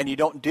 and you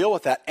don't deal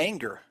with that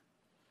anger.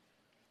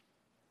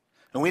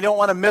 And we don't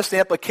want to miss the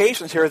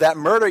implications here that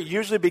murder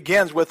usually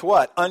begins with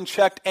what?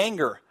 Unchecked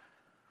anger.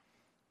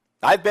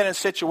 I've been in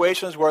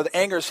situations where the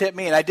anger's hit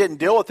me and I didn't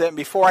deal with it, and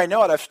before I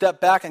know it, I've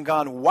stepped back and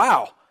gone,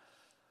 wow,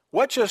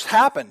 what just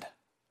happened?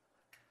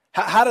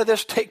 How did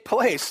this take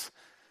place?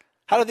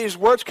 How did these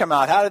words come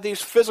out? How did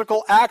these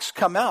physical acts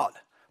come out?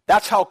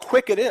 That's how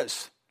quick it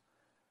is.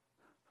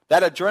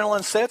 That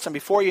adrenaline sits, and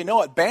before you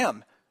know it,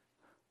 bam.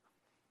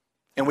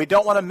 And we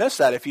don't want to miss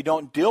that. If you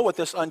don't deal with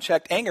this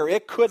unchecked anger,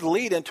 it could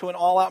lead into an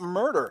all-out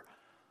murder.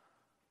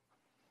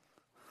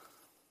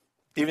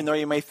 Even though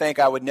you may think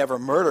I would never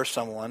murder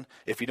someone,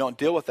 if you don't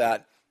deal with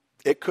that,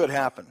 it could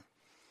happen.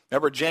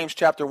 Remember James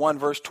chapter 1,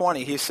 verse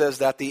 20, he says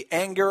that the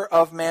anger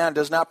of man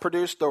does not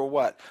produce the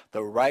what?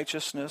 The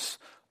righteousness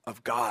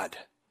of God.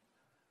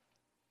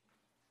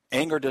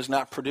 Anger does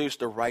not produce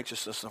the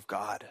righteousness of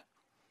God.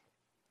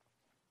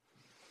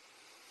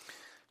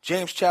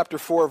 James chapter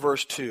 4,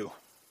 verse 2.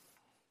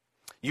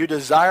 You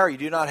desire, you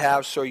do not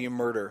have, so you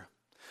murder.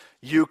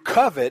 You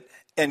covet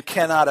and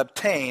cannot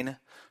obtain,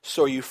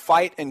 so you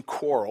fight and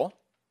quarrel.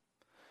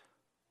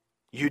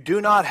 You do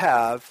not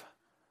have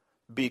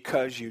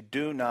because you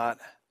do not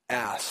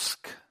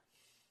ask.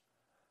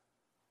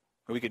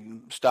 We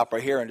could stop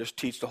right here and just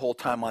teach the whole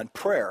time on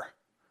prayer.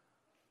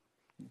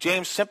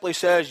 James simply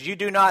says, you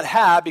do not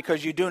have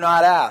because you do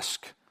not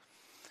ask.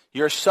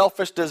 Your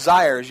selfish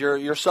desires,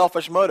 your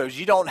selfish motives,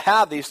 you don't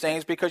have these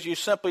things because you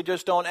simply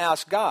just don't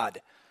ask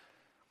God.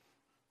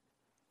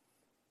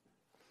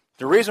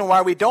 The reason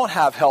why we don't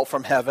have help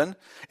from heaven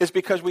is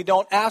because we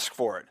don't ask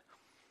for it.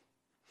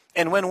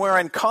 And when we're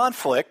in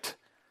conflict,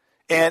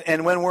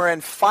 and when we're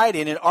in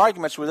fighting and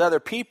arguments with other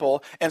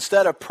people,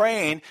 instead of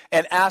praying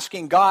and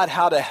asking God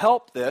how to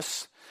help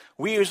this,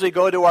 we usually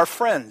go to our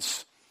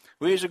friends.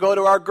 We usually go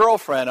to our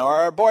girlfriend or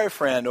our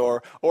boyfriend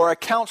or a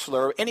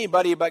counselor or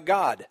anybody but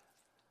God.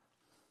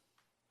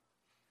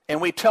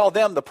 And we tell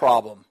them the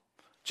problem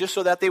just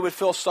so that they would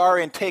feel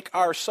sorry and take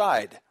our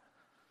side.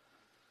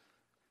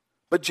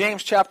 But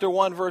James chapter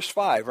 1 verse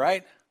 5,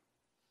 right?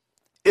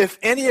 If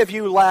any of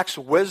you lacks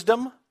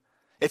wisdom,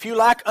 if you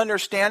lack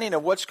understanding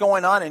of what's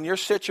going on in your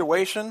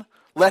situation,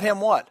 let him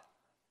what?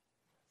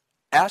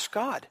 Ask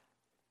God.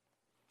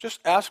 Just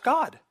ask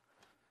God.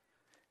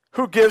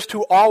 Who gives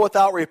to all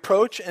without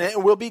reproach, and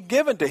it will be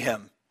given to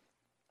him.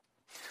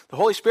 The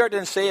Holy Spirit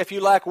didn't say if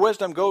you lack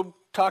wisdom, go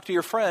talk to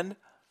your friend.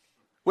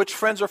 Which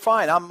friends are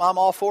fine? I'm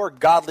all for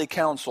godly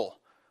counsel.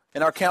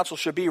 And our counsel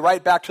should be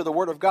right back to the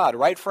Word of God.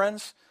 Right,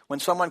 friends? When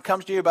someone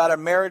comes to you about a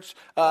marriage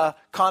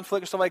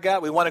conflict or stuff like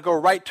that, we want to go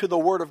right to the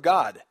Word of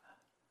God.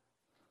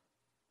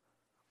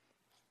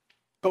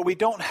 But we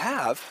don't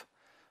have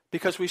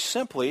because we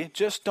simply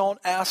just don't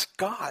ask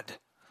God.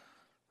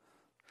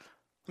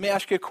 Let me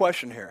ask you a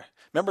question here.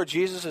 Remember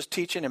Jesus is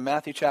teaching in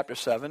Matthew chapter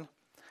 7?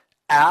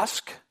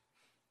 Ask,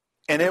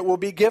 and it will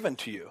be given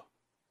to you.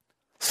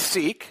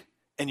 Seek,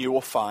 and you will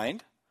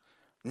find.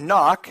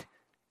 Knock,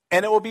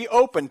 and it will be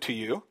open to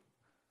you.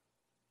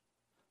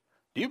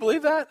 Do you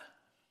believe that?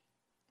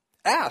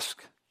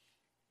 Ask,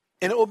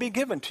 and it will be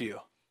given to you.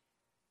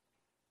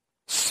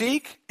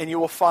 Seek, and you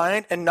will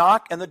find, and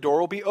knock, and the door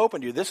will be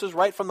open to you. This is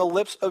right from the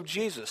lips of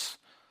Jesus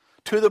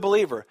to the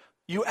believer.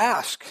 You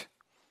ask.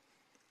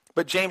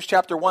 But James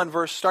chapter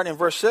 1, starting in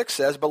verse 6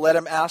 says, but let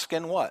him ask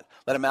in what?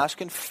 Let him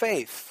ask in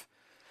faith,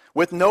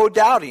 with no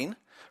doubting,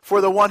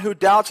 for the one who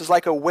doubts is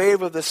like a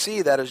wave of the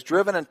sea that is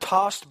driven and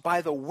tossed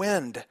by the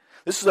wind.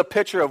 This is a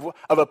picture of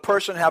a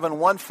person having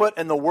one foot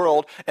in the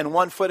world and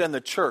one foot in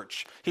the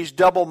church. He's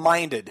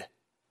double-minded.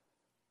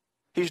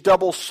 He's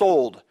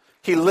double-souled.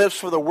 He lives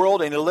for the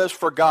world and he lives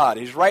for God.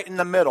 He's right in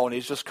the middle, and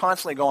he's just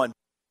constantly going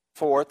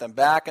forth and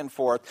back and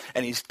forth,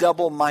 and he's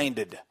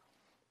double-minded.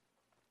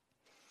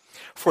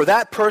 For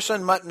that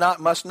person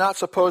must not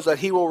suppose that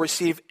he will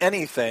receive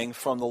anything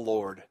from the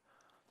Lord.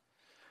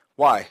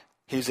 Why?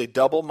 He's a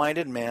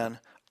double-minded man,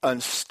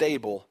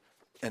 unstable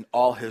in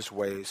all his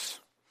ways.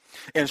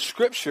 In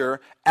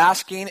Scripture,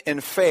 asking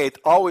in faith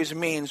always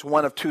means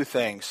one of two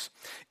things.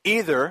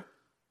 Either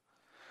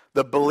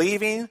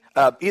believing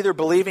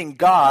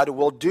God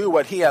will do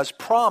what he has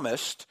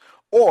promised,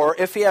 or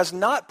if he has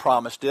not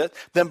promised it,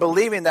 then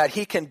believing that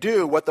he can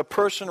do what the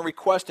person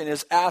requesting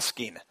is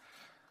asking.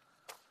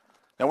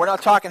 Now, we're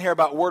not talking here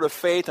about word of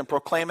faith and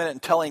proclaiming it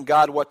and telling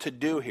God what to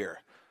do here.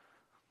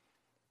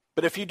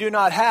 But if you do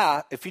not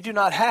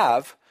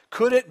have,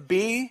 could it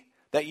be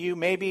that you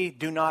maybe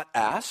do not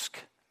ask?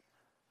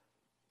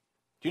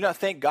 Do you not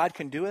think God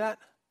can do that?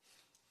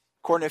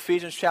 According to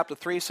Ephesians chapter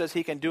 3, it says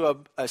he can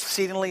do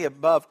exceedingly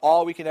above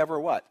all we can ever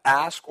what?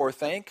 Ask or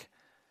think.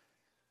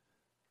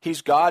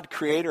 He's God,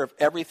 creator of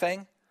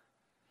everything.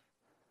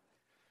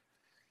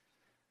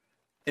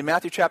 In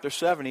Matthew chapter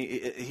 7,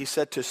 he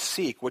said to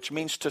seek, which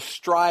means to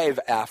strive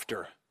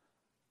after.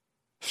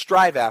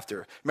 Strive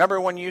after.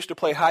 Remember when you used to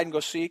play hide and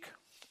go seek?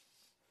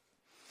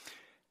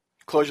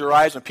 Close your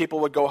eyes and people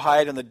would go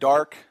hide in the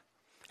dark.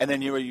 and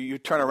then you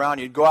turn around,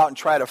 you'd go out and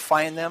try to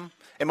find them.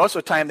 And most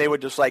of the time they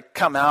would just like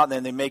come out and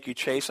then they make you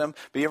chase them.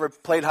 But you ever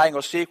played hide and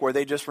go seek where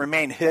they just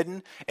remain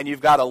hidden and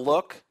you've got to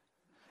look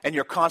and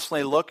you're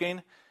constantly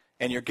looking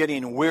and you're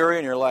getting weary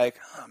and you're like,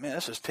 oh man,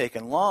 this is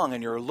taking long,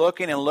 and you're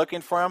looking and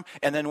looking for them,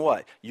 and then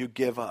what? You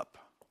give up.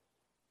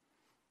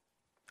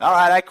 All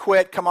right, I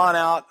quit. Come on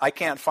out. I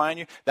can't find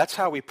you. That's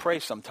how we pray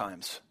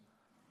sometimes.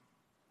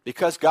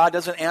 Because God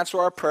doesn't answer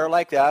our prayer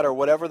like that, or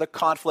whatever the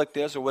conflict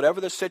is, or whatever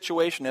the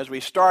situation is,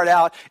 we start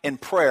out in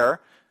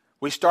prayer.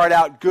 We start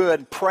out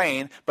good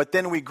praying, but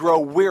then we grow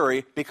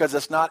weary because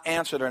it's not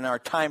answered in our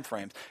time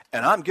frames.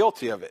 And I'm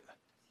guilty of it.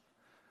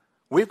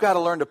 We've got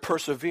to learn to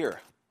persevere.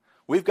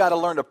 We've got to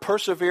learn to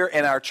persevere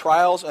in our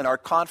trials and our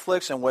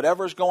conflicts and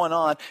whatever's going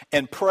on,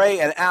 and pray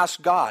and ask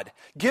God,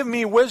 give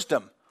me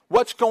wisdom.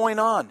 What's going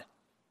on?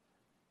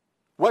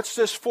 What's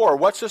this for?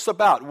 What's this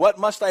about? What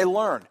must I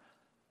learn?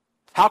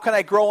 How can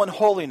I grow in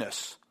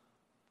holiness?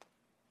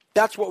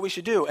 That's what we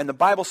should do. And the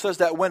Bible says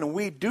that when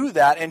we do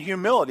that in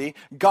humility,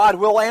 God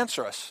will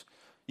answer us.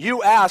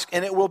 You ask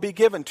and it will be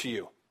given to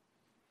you.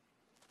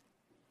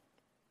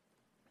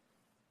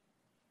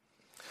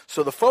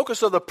 So the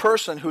focus of the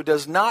person who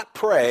does not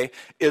pray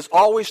is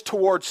always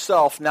towards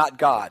self, not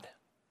God.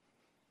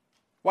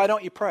 Why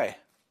don't you pray?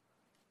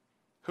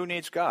 Who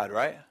needs God,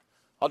 right?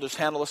 I'll just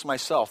handle this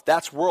myself.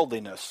 That's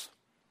worldliness.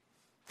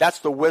 That's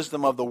the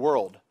wisdom of the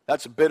world.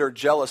 That's bitter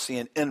jealousy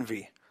and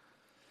envy.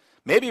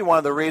 Maybe one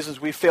of the reasons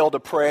we fail to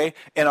pray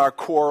in our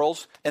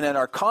quarrels and in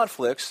our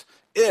conflicts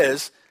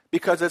is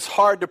because it's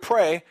hard to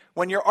pray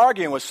when you're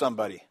arguing with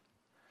somebody.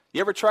 You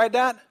ever tried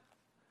that?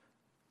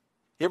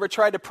 You ever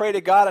tried to pray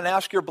to God and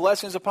ask your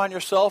blessings upon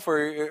yourself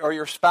or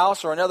your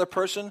spouse or another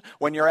person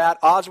when you're at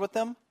odds with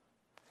them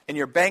and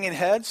you're banging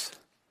heads?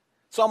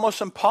 It's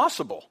almost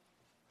impossible.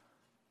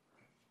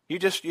 You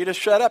just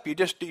shut up. You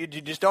just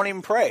don't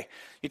even pray.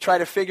 You try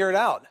to figure it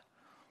out.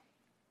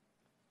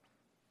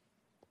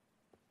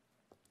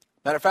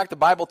 Matter of fact, the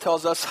Bible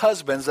tells us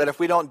husbands that if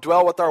we don't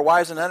dwell with our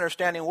wives in an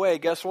understanding way,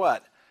 guess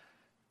what?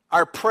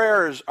 Our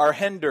prayers are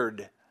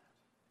hindered.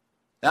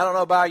 Now, I don't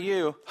know about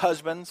you,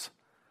 husbands,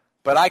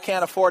 but I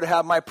can't afford to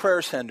have my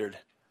prayers hindered.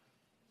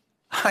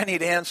 I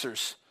need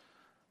answers.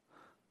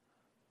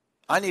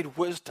 I need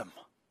wisdom.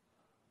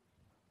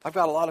 I've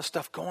got a lot of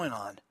stuff going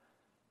on.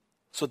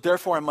 So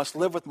therefore, I must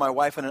live with my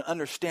wife in an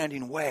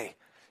understanding way.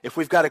 If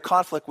we've got a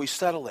conflict, we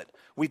settle it.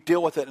 We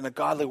deal with it in a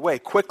godly way,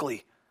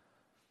 quickly.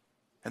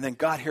 And then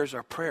God hears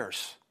our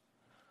prayers.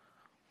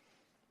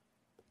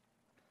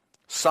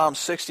 Psalm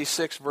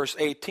 66 verse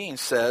 18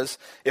 says,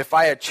 if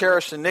I had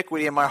cherished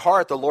iniquity in my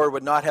heart, the Lord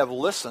would not have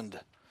listened.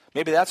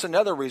 Maybe that's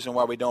another reason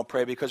why we don't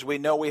pray, because we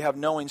know we have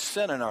knowing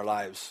sin in our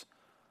lives.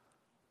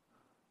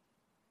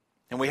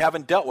 And we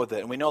haven't dealt with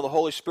it. And we know the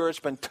Holy Spirit's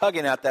been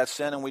tugging at that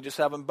sin and we just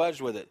haven't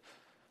budged with it.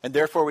 And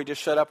therefore we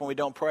just shut up and we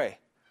don't pray.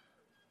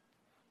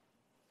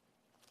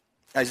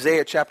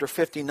 Isaiah chapter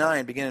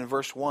 59, beginning in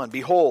verse 1.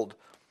 Behold,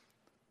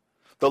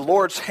 the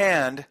Lord's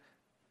hand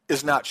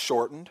is not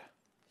shortened,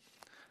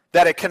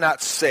 that it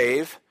cannot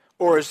save,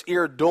 or his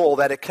ear dull,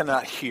 that it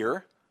cannot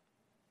hear.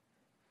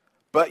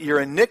 But your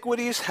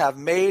iniquities have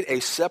made a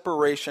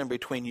separation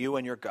between you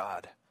and your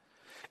God,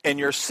 and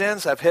your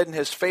sins have hidden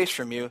his face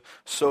from you,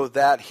 so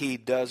that he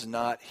does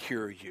not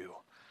hear you.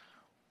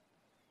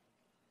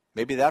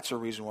 Maybe that's a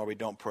reason why we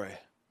don't pray.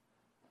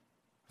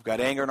 We've got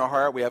anger in our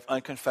heart, we have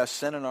unconfessed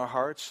sin in our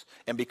hearts,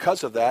 and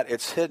because of that,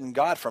 it's hidden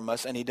God from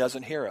us, and he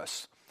doesn't hear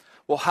us.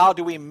 Well, how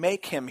do we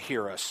make him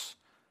hear us?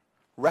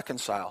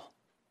 Reconcile.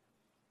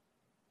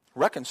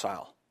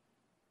 Reconcile.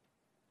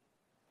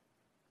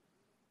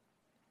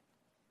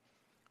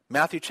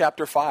 Matthew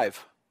chapter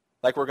 5,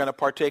 like we're going to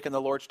partake in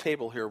the Lord's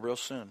table here real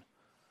soon.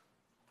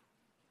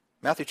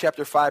 Matthew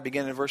chapter 5,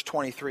 beginning in verse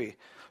 23.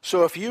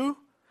 So if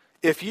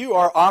you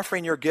are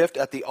offering your gift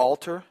at the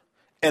altar,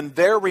 and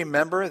there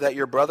remember that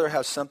your brother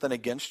has something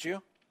against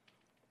you,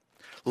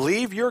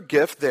 leave your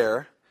gift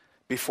there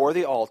before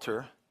the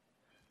altar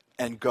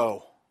and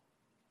go.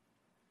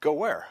 Go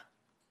where?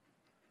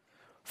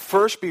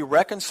 First be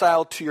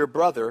reconciled to your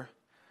brother,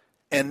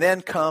 and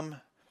then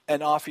come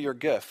and offer your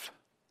gift.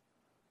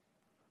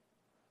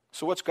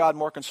 So what's God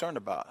more concerned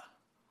about?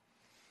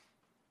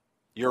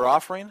 Your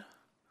offering,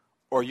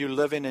 or you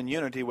living in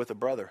unity with a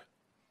brother?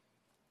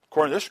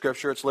 According to this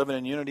scripture, it's living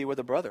in unity with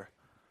a brother.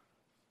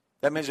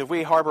 That means if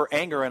we harbor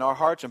anger in our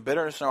hearts and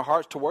bitterness in our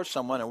hearts towards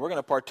someone, and we're going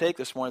to partake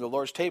this morning of the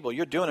Lord's table,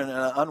 you're doing it in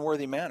an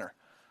unworthy manner.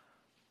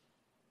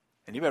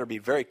 And you better be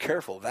very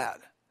careful of that.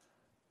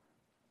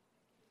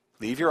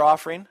 Leave your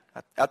offering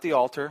at the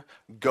altar,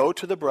 go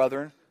to the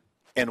brethren,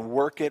 and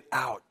work it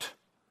out.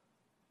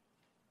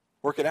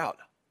 Work it out.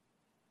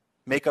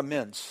 Make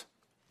amends.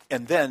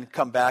 And then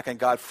come back and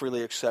God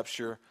freely accepts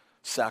your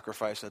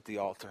sacrifice at the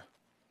altar.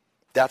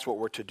 That's what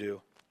we're to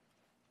do.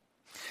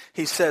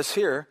 He says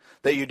here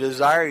that you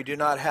desire, you do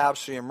not have,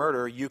 so you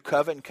murder. You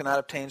covet and cannot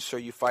obtain, so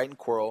you fight and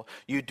quarrel.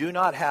 You do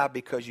not have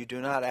because you do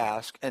not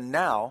ask. And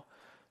now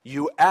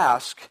you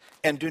ask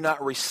and do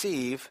not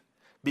receive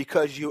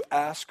because you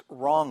ask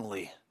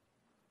wrongly,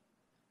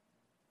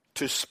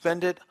 to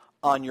spend it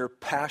on your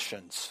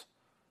passions.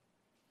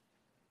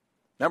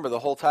 Remember, the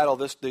whole title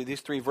of these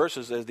 3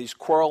 verses is these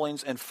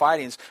quarrelings and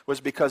fightings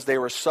was because they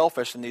were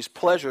selfish, and these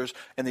pleasures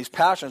and these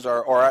passions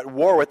are at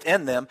war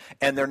within them,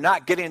 and they're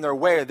not getting their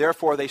way.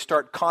 Therefore, they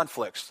start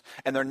conflicts,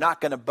 and they're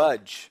not going to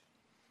budge.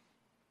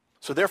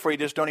 So therefore, you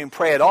just don't even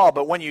pray at all.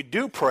 But when you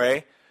do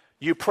pray,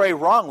 you pray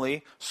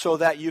wrongly so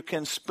that you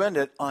can spend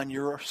it on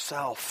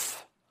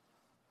yourself.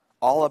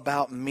 All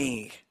about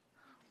me.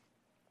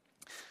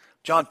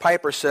 John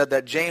Piper said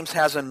that James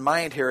has in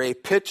mind here a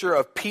picture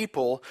of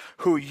people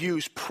who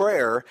use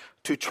prayer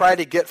to try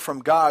to get from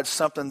God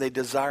something they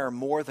desire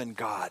more than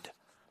God.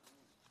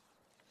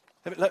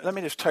 Let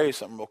me just tell you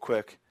something real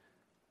quick.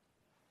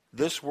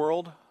 This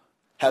world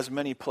has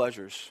many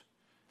pleasures.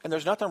 And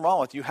there's nothing wrong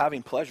with you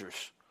having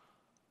pleasures.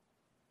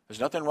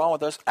 There's nothing wrong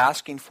with us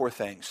asking for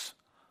things.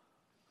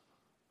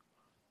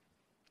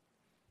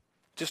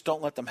 Just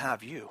don't let them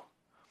have you.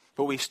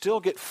 But we still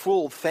get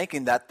fooled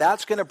thinking that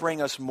that's going to bring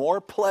us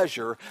more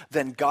pleasure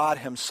than God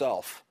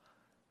himself.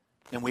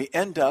 And we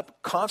end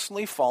up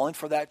constantly falling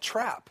for that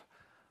trap.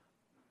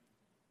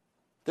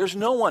 There's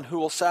no one who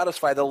will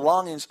satisfy the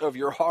longings of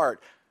your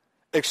heart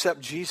except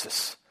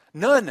Jesus.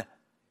 None.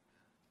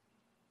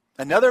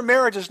 Another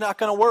marriage is not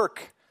going to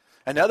work.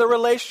 Another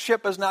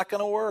relationship is not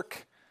going to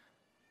work.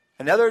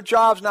 Another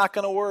job's not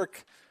going to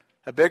work.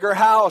 A bigger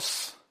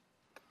house.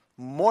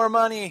 More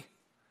money.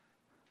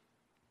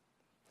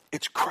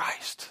 It's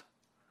Christ.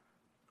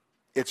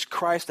 It's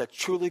Christ that's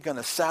truly going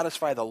to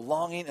satisfy the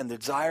longing and the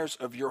desires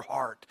of your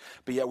heart.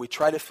 But yet we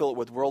try to fill it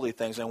with worldly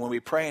things. And when we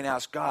pray and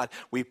ask God,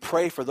 we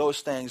pray for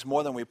those things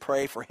more than we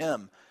pray for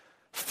him.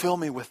 Fill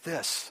me with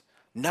this,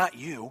 not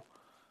you.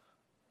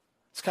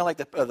 It's kind of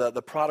like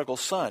the prodigal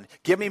son.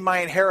 Give me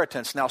my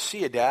inheritance. Now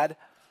see you, Dad.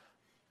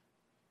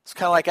 It's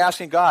kind of like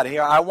asking God,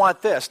 here, I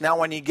want this. Now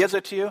when he gives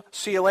it to you,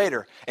 see you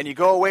later. And you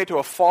go away to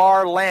a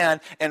far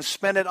land and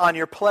spend it on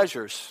your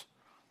pleasures.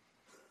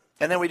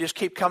 And then we just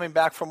keep coming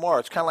back for more.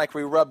 It's kind of like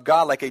we rub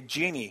God like a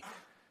genie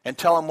and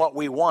tell him what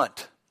we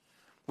want.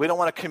 We don't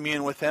want to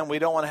commune with him. We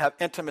don't want to have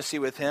intimacy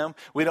with him.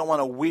 We don't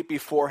want to weep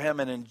before him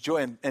and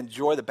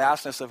enjoy the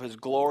vastness of his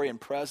glory and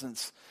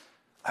presence.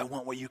 I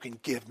want what you can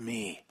give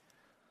me.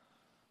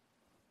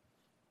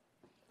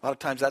 A lot of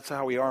times that's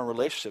how we are in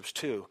relationships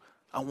too.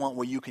 I want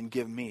what you can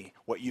give me,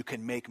 what you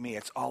can make me.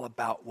 It's all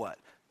about what?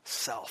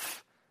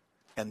 Self.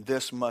 And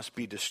this must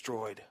be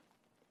destroyed.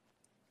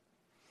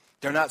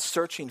 They're not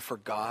searching for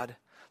God.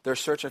 They're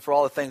searching for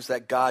all the things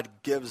that God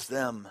gives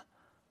them.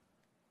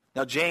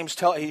 Now James,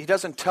 he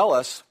doesn't tell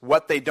us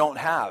what they don't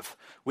have.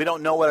 We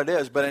don't know what it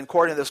is, but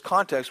according to this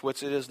context,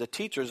 which it is the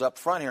teachers up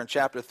front here in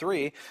chapter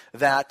 3,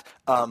 that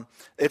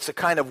it's a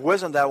kind of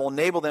wisdom that will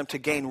enable them to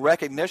gain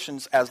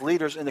recognitions as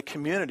leaders in the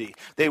community.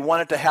 They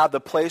wanted to have the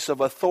place of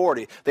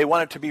authority. They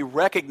wanted to be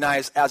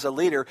recognized as a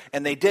leader,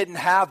 and they didn't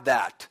have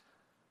that.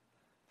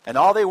 And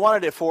all they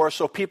wanted it for is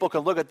so people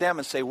could look at them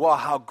and say, wow,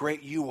 how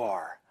great you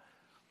are.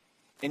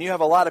 And you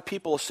have a lot of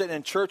people sitting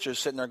in churches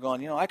sitting there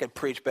going, I could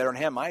preach better than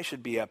him. I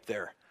should be up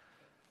there.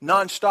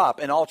 Nonstop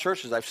in all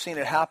churches. I've seen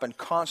it happen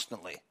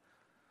constantly.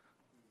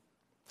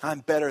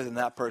 I'm better than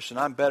that person.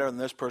 I'm better than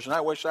this person.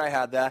 I wish I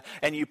had that.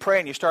 And you pray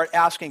and you start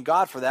asking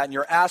God for that, and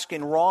you're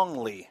asking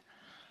wrongly.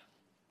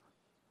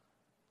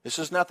 This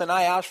is nothing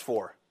I asked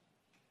for.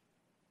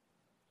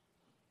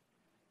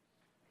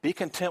 Be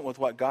content with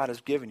what God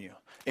has given you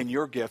in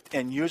your gift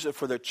and use it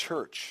for the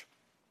church.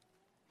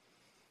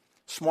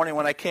 This morning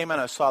when I came in,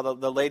 I saw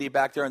the lady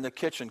back there in the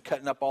kitchen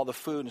cutting up all the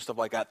food and stuff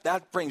like that.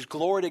 That brings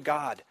glory to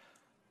God.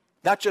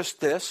 Not just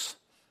this.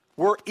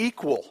 We're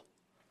equal.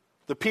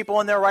 The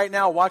people in there right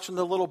now watching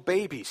the little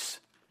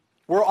babies.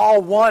 We're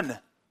all one.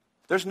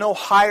 There's no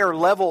higher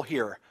level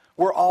here.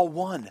 We're all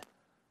one.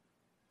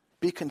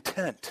 Be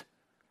content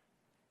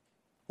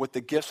with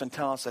the gifts and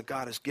talents that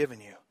God has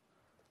given you.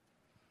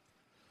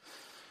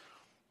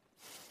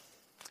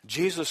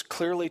 Jesus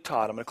clearly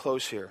taught, I'm going to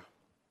close here.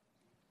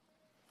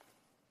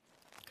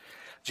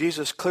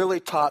 Jesus clearly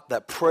taught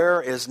that prayer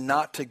is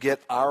not to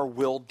get our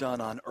will done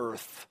on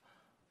earth,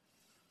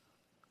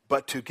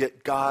 but to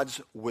get God's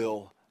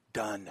will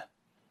done.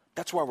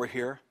 That's why we're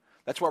here.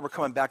 That's why we're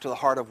coming back to the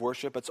heart of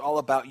worship. It's all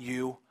about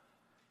you.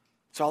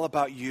 It's all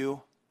about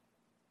you.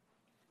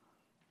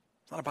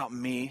 It's not about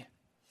me.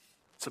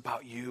 It's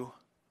about you.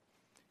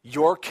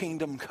 Your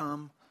kingdom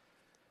come.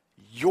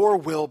 Your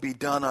will be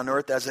done on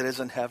earth as it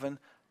is in heaven.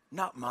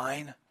 Not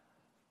mine.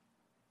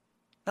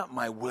 Not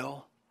my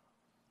will.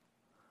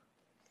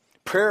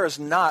 Prayer is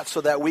not so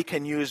that we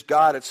can use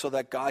God. It's so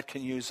that God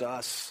can use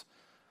us.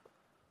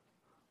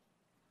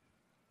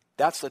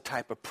 That's the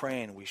type of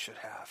praying we should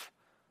have.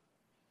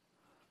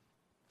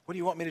 What do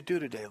you want me to do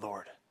today,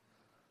 Lord?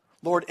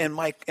 Lord,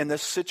 in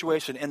this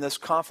situation, in this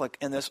conflict,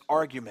 in this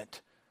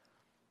argument,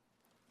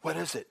 what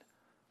is it?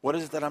 What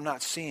is it that I'm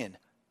not seeing?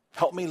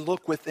 Help me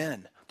look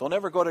within. Don't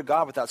ever go to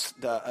God without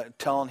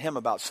telling him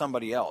about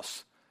somebody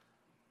else.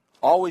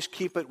 Always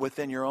keep it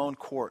within your own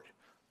court.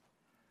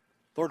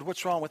 Lord,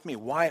 what's wrong with me?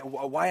 Why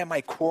am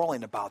I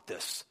quarreling about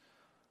this?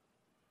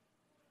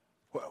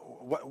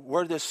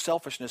 where does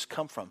selfishness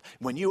come from?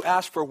 When you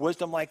ask for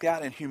wisdom like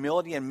that and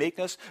humility and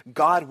meekness,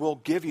 God will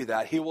give you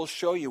that. He will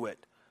show you it.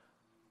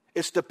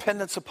 It's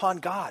dependence upon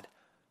God.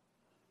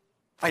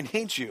 I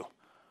need you.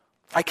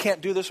 I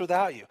can't do this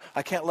without you.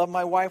 I can't love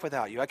my wife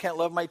without you. I can't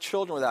love my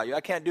children without you.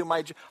 I can't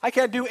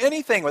do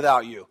anything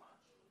without you.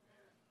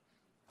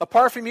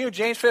 Apart from you,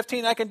 James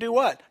 15, I can do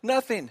what?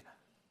 Nothing.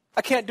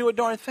 I can't do a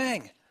darn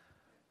thing.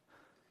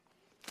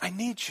 I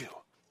need you.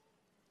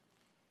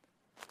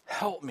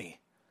 Help me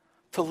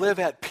to live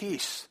at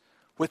peace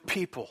with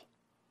people.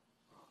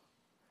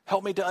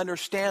 Help me to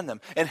understand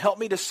them. And help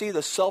me to see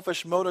the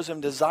selfish motives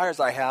and desires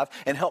I have,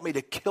 and help me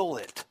to kill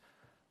it.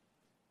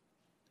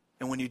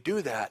 And when you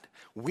do that,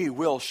 we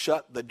will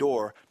shut the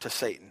door to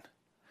Satan.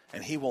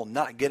 And he will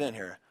not get in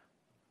here.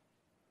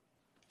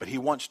 But he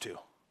wants to.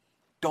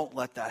 Don't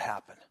let that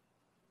happen.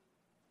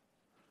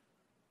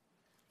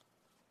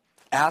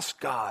 Ask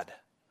God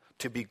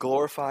to be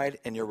glorified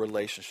in your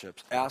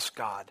relationships. Ask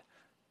God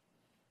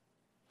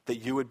that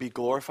you would be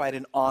glorified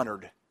and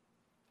honored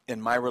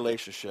in my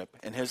relationship.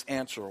 And his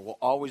answer will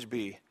always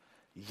be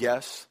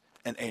yes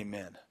and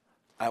amen.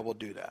 I will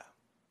do that.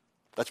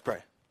 Let's pray.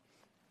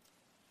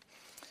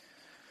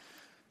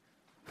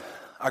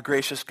 Our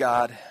gracious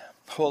God,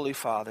 Holy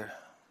Father,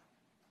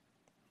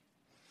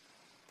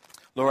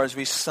 Lord, as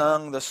we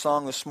sung the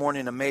song this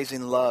morning,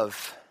 Amazing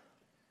Love,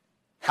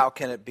 how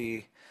can it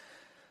be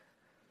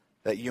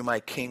that you, my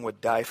King, would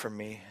die for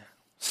me?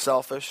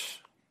 Selfish,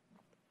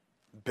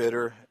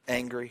 bitter,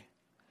 angry,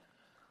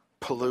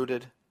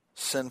 polluted,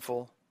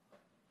 sinful.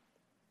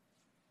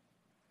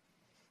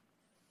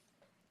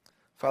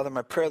 Father,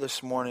 my prayer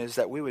this morning is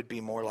that we would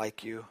be more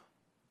like you.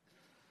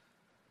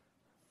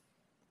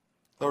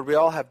 Lord, we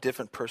all have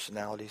different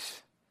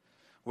personalities.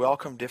 We all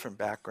come from different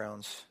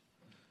backgrounds.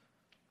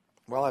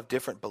 We all have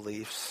different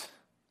beliefs.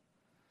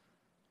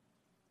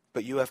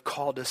 But you have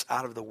called us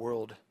out of the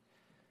world,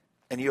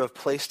 and you have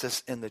placed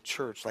us in the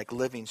church like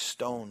living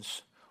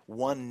stones,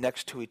 one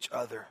next to each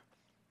other.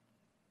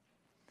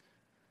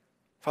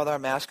 Father,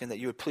 I'm asking that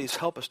you would please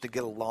help us to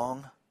get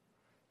along.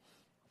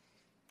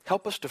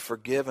 Help us to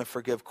forgive and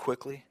forgive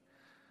quickly.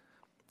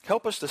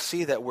 Help us to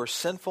see that we're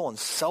sinful and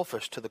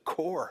selfish to the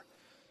core.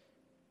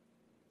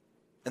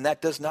 And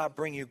that does not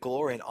bring you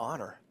glory and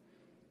honor.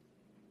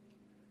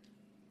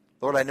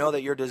 Lord, I know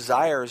that your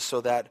desire is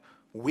so that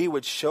we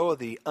would show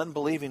the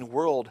unbelieving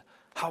world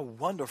how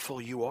wonderful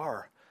you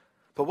are.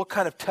 But what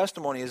kind of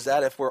testimony is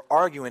that if we're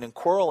arguing and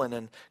quarreling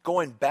and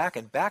going back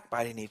and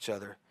backbiting each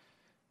other?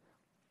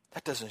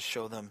 That doesn't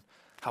show them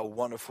how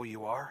wonderful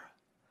you are.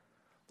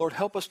 Lord,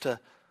 help us to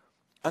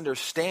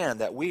understand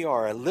that we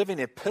are a living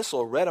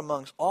epistle read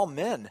amongst all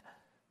men.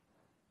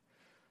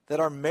 That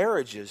our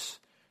marriages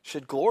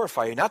should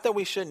glorify you. Not that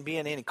we shouldn't be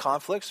in any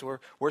conflicts.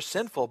 We're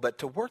sinful, but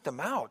to work them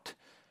out.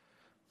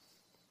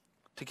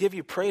 To give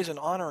you praise and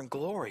honor and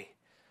glory.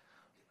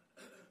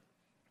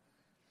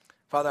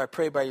 Father, I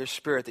pray by your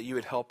Spirit that you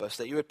would help us,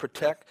 that you would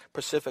protect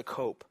Pacific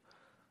Hope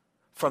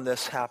from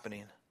this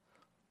happening.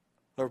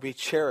 Lord, we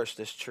cherish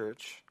this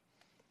church.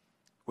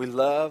 We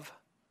love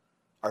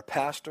our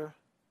pastor,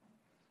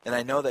 and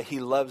I know that he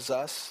loves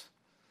us,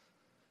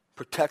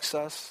 protects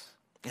us,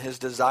 and his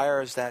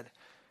desire is that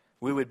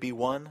we would be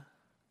one,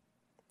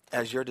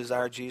 as your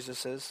desire,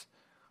 Jesus, is.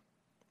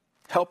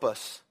 Help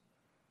us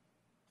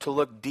to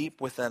look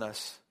deep within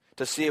us,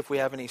 to see if we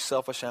have any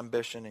selfish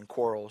ambition and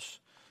quarrels.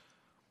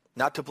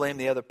 Not to blame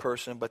the other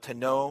person, but to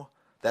know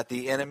that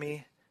the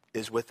enemy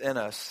is within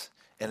us,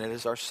 and it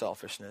is our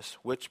selfishness,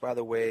 which, by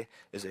the way,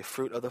 is a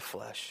fruit of the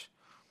flesh.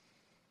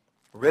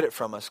 Rid it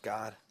from us,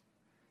 God.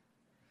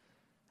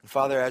 And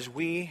Father, as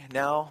we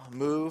now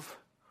move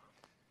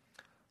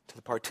to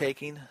the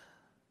partaking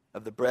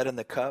of the bread and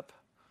the cup,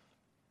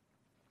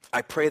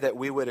 I pray that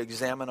we would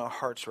examine our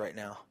hearts right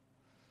now.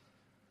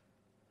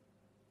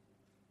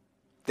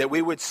 That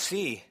we would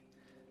see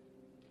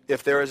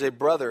if there is a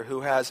brother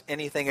who has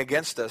anything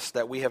against us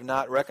that we have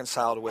not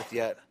reconciled with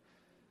yet.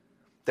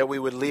 That we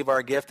would leave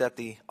our gift at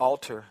the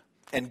altar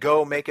and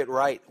go make it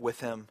right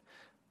with him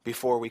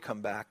before we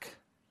come back.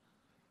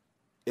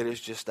 It is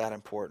just that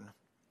important.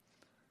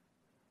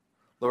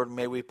 Lord,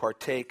 may we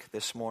partake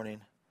this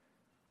morning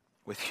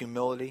with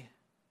humility,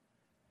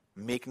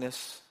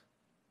 meekness,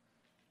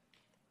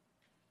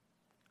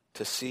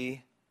 to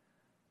see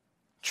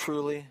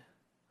truly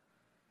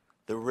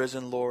the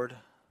risen Lord,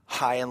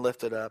 high and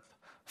lifted up,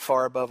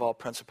 far above all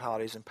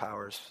principalities and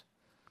powers.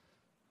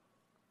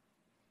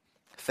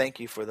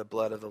 Thank you for the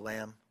blood of the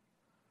Lamb.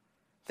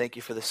 Thank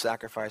you for the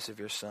sacrifice of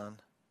your Son.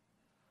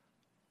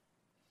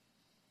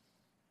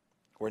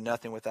 We're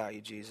nothing without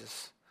you,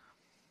 Jesus.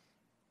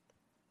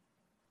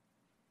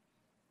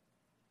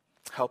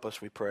 Help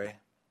us, we pray.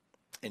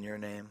 In your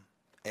name,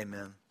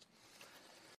 amen.